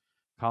resource.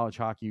 College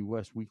Hockey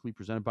West Weekly,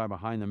 presented by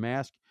Behind the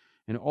Mask,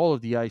 and all of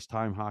the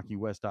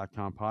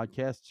IcetimeHockeyWest.com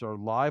podcasts are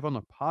live on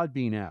the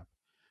Podbean app.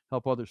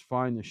 Help others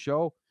find the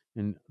show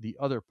and the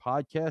other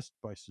podcasts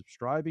by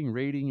subscribing,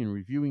 rating, and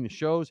reviewing the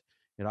shows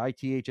at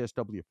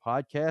ITHSW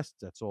Podcasts.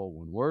 That's all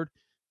one word.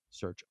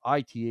 Search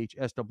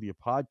ITHSW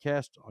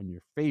Podcasts on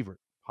your favorite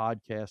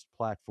podcast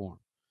platform.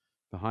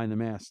 Behind the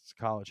Masks,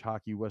 College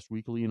Hockey West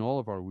Weekly, and all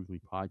of our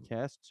weekly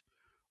podcasts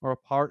are a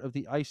part of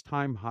the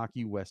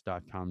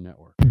IcetimeHockeyWest.com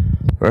network.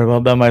 Very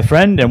well done, my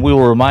friend. And we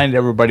will remind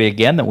everybody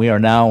again that we are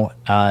now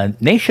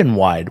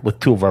nationwide with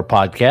 2 of our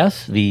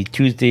podcasts.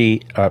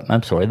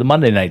 The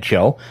Monday night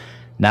show,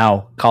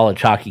 now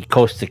College Hockey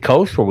Coast to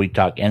Coast, where we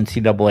talk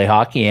NCAA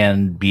hockey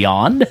and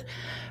beyond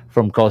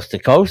from coast to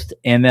coast.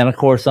 And then, of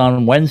course,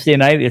 on Wednesday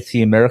night, it's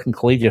the American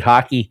Collegiate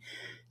Hockey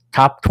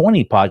Top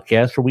 20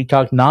 podcast, where we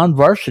talk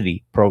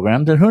non-varsity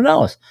programs. And who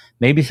knows,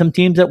 maybe some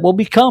teams that will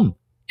become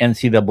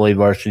NCAA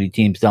varsity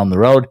teams down the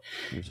road.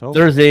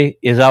 Thursday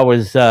is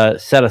always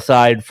set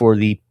aside for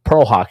the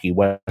Pro Hockey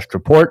West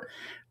Report.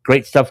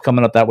 Great stuff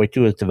coming up that way,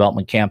 too, as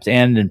development camps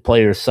end and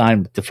players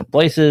sign with different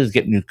places,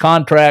 get new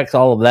contracts,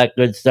 all of that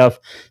good stuff.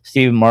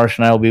 Stephen Marsh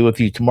and I will be with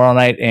you tomorrow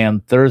night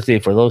and Thursday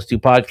for those 2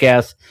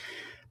 podcasts.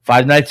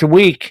 5 nights a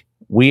week.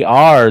 We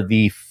are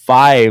the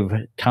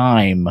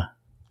 5-time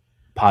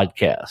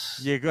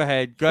podcasts. Yeah, go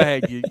ahead.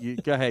 You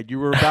go ahead. You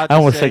were about to I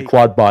almost said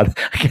quad bod.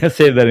 I can't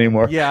say that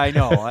anymore. Yeah, I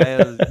know.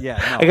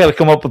 I got to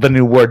come up with a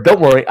new word.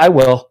 Don't worry, I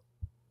will.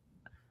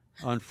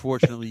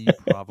 Unfortunately, you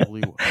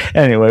probably will.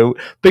 Anyway,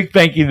 big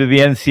thank you to the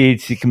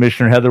NCHC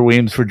Commissioner Heather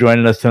Weems for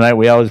joining us tonight.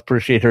 We always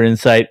appreciate her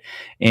insight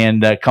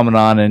and coming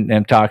on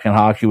and talking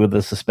hockey with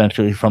us,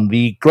 especially from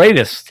the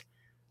greatest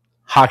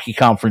hockey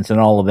conference in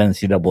all of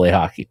NCAA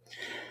hockey.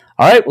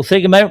 All right, we'll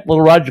say good night.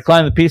 Little Roger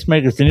Klein, the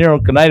Peacemakers, De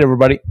Niro. Good night,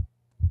 everybody.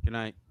 Good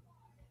night.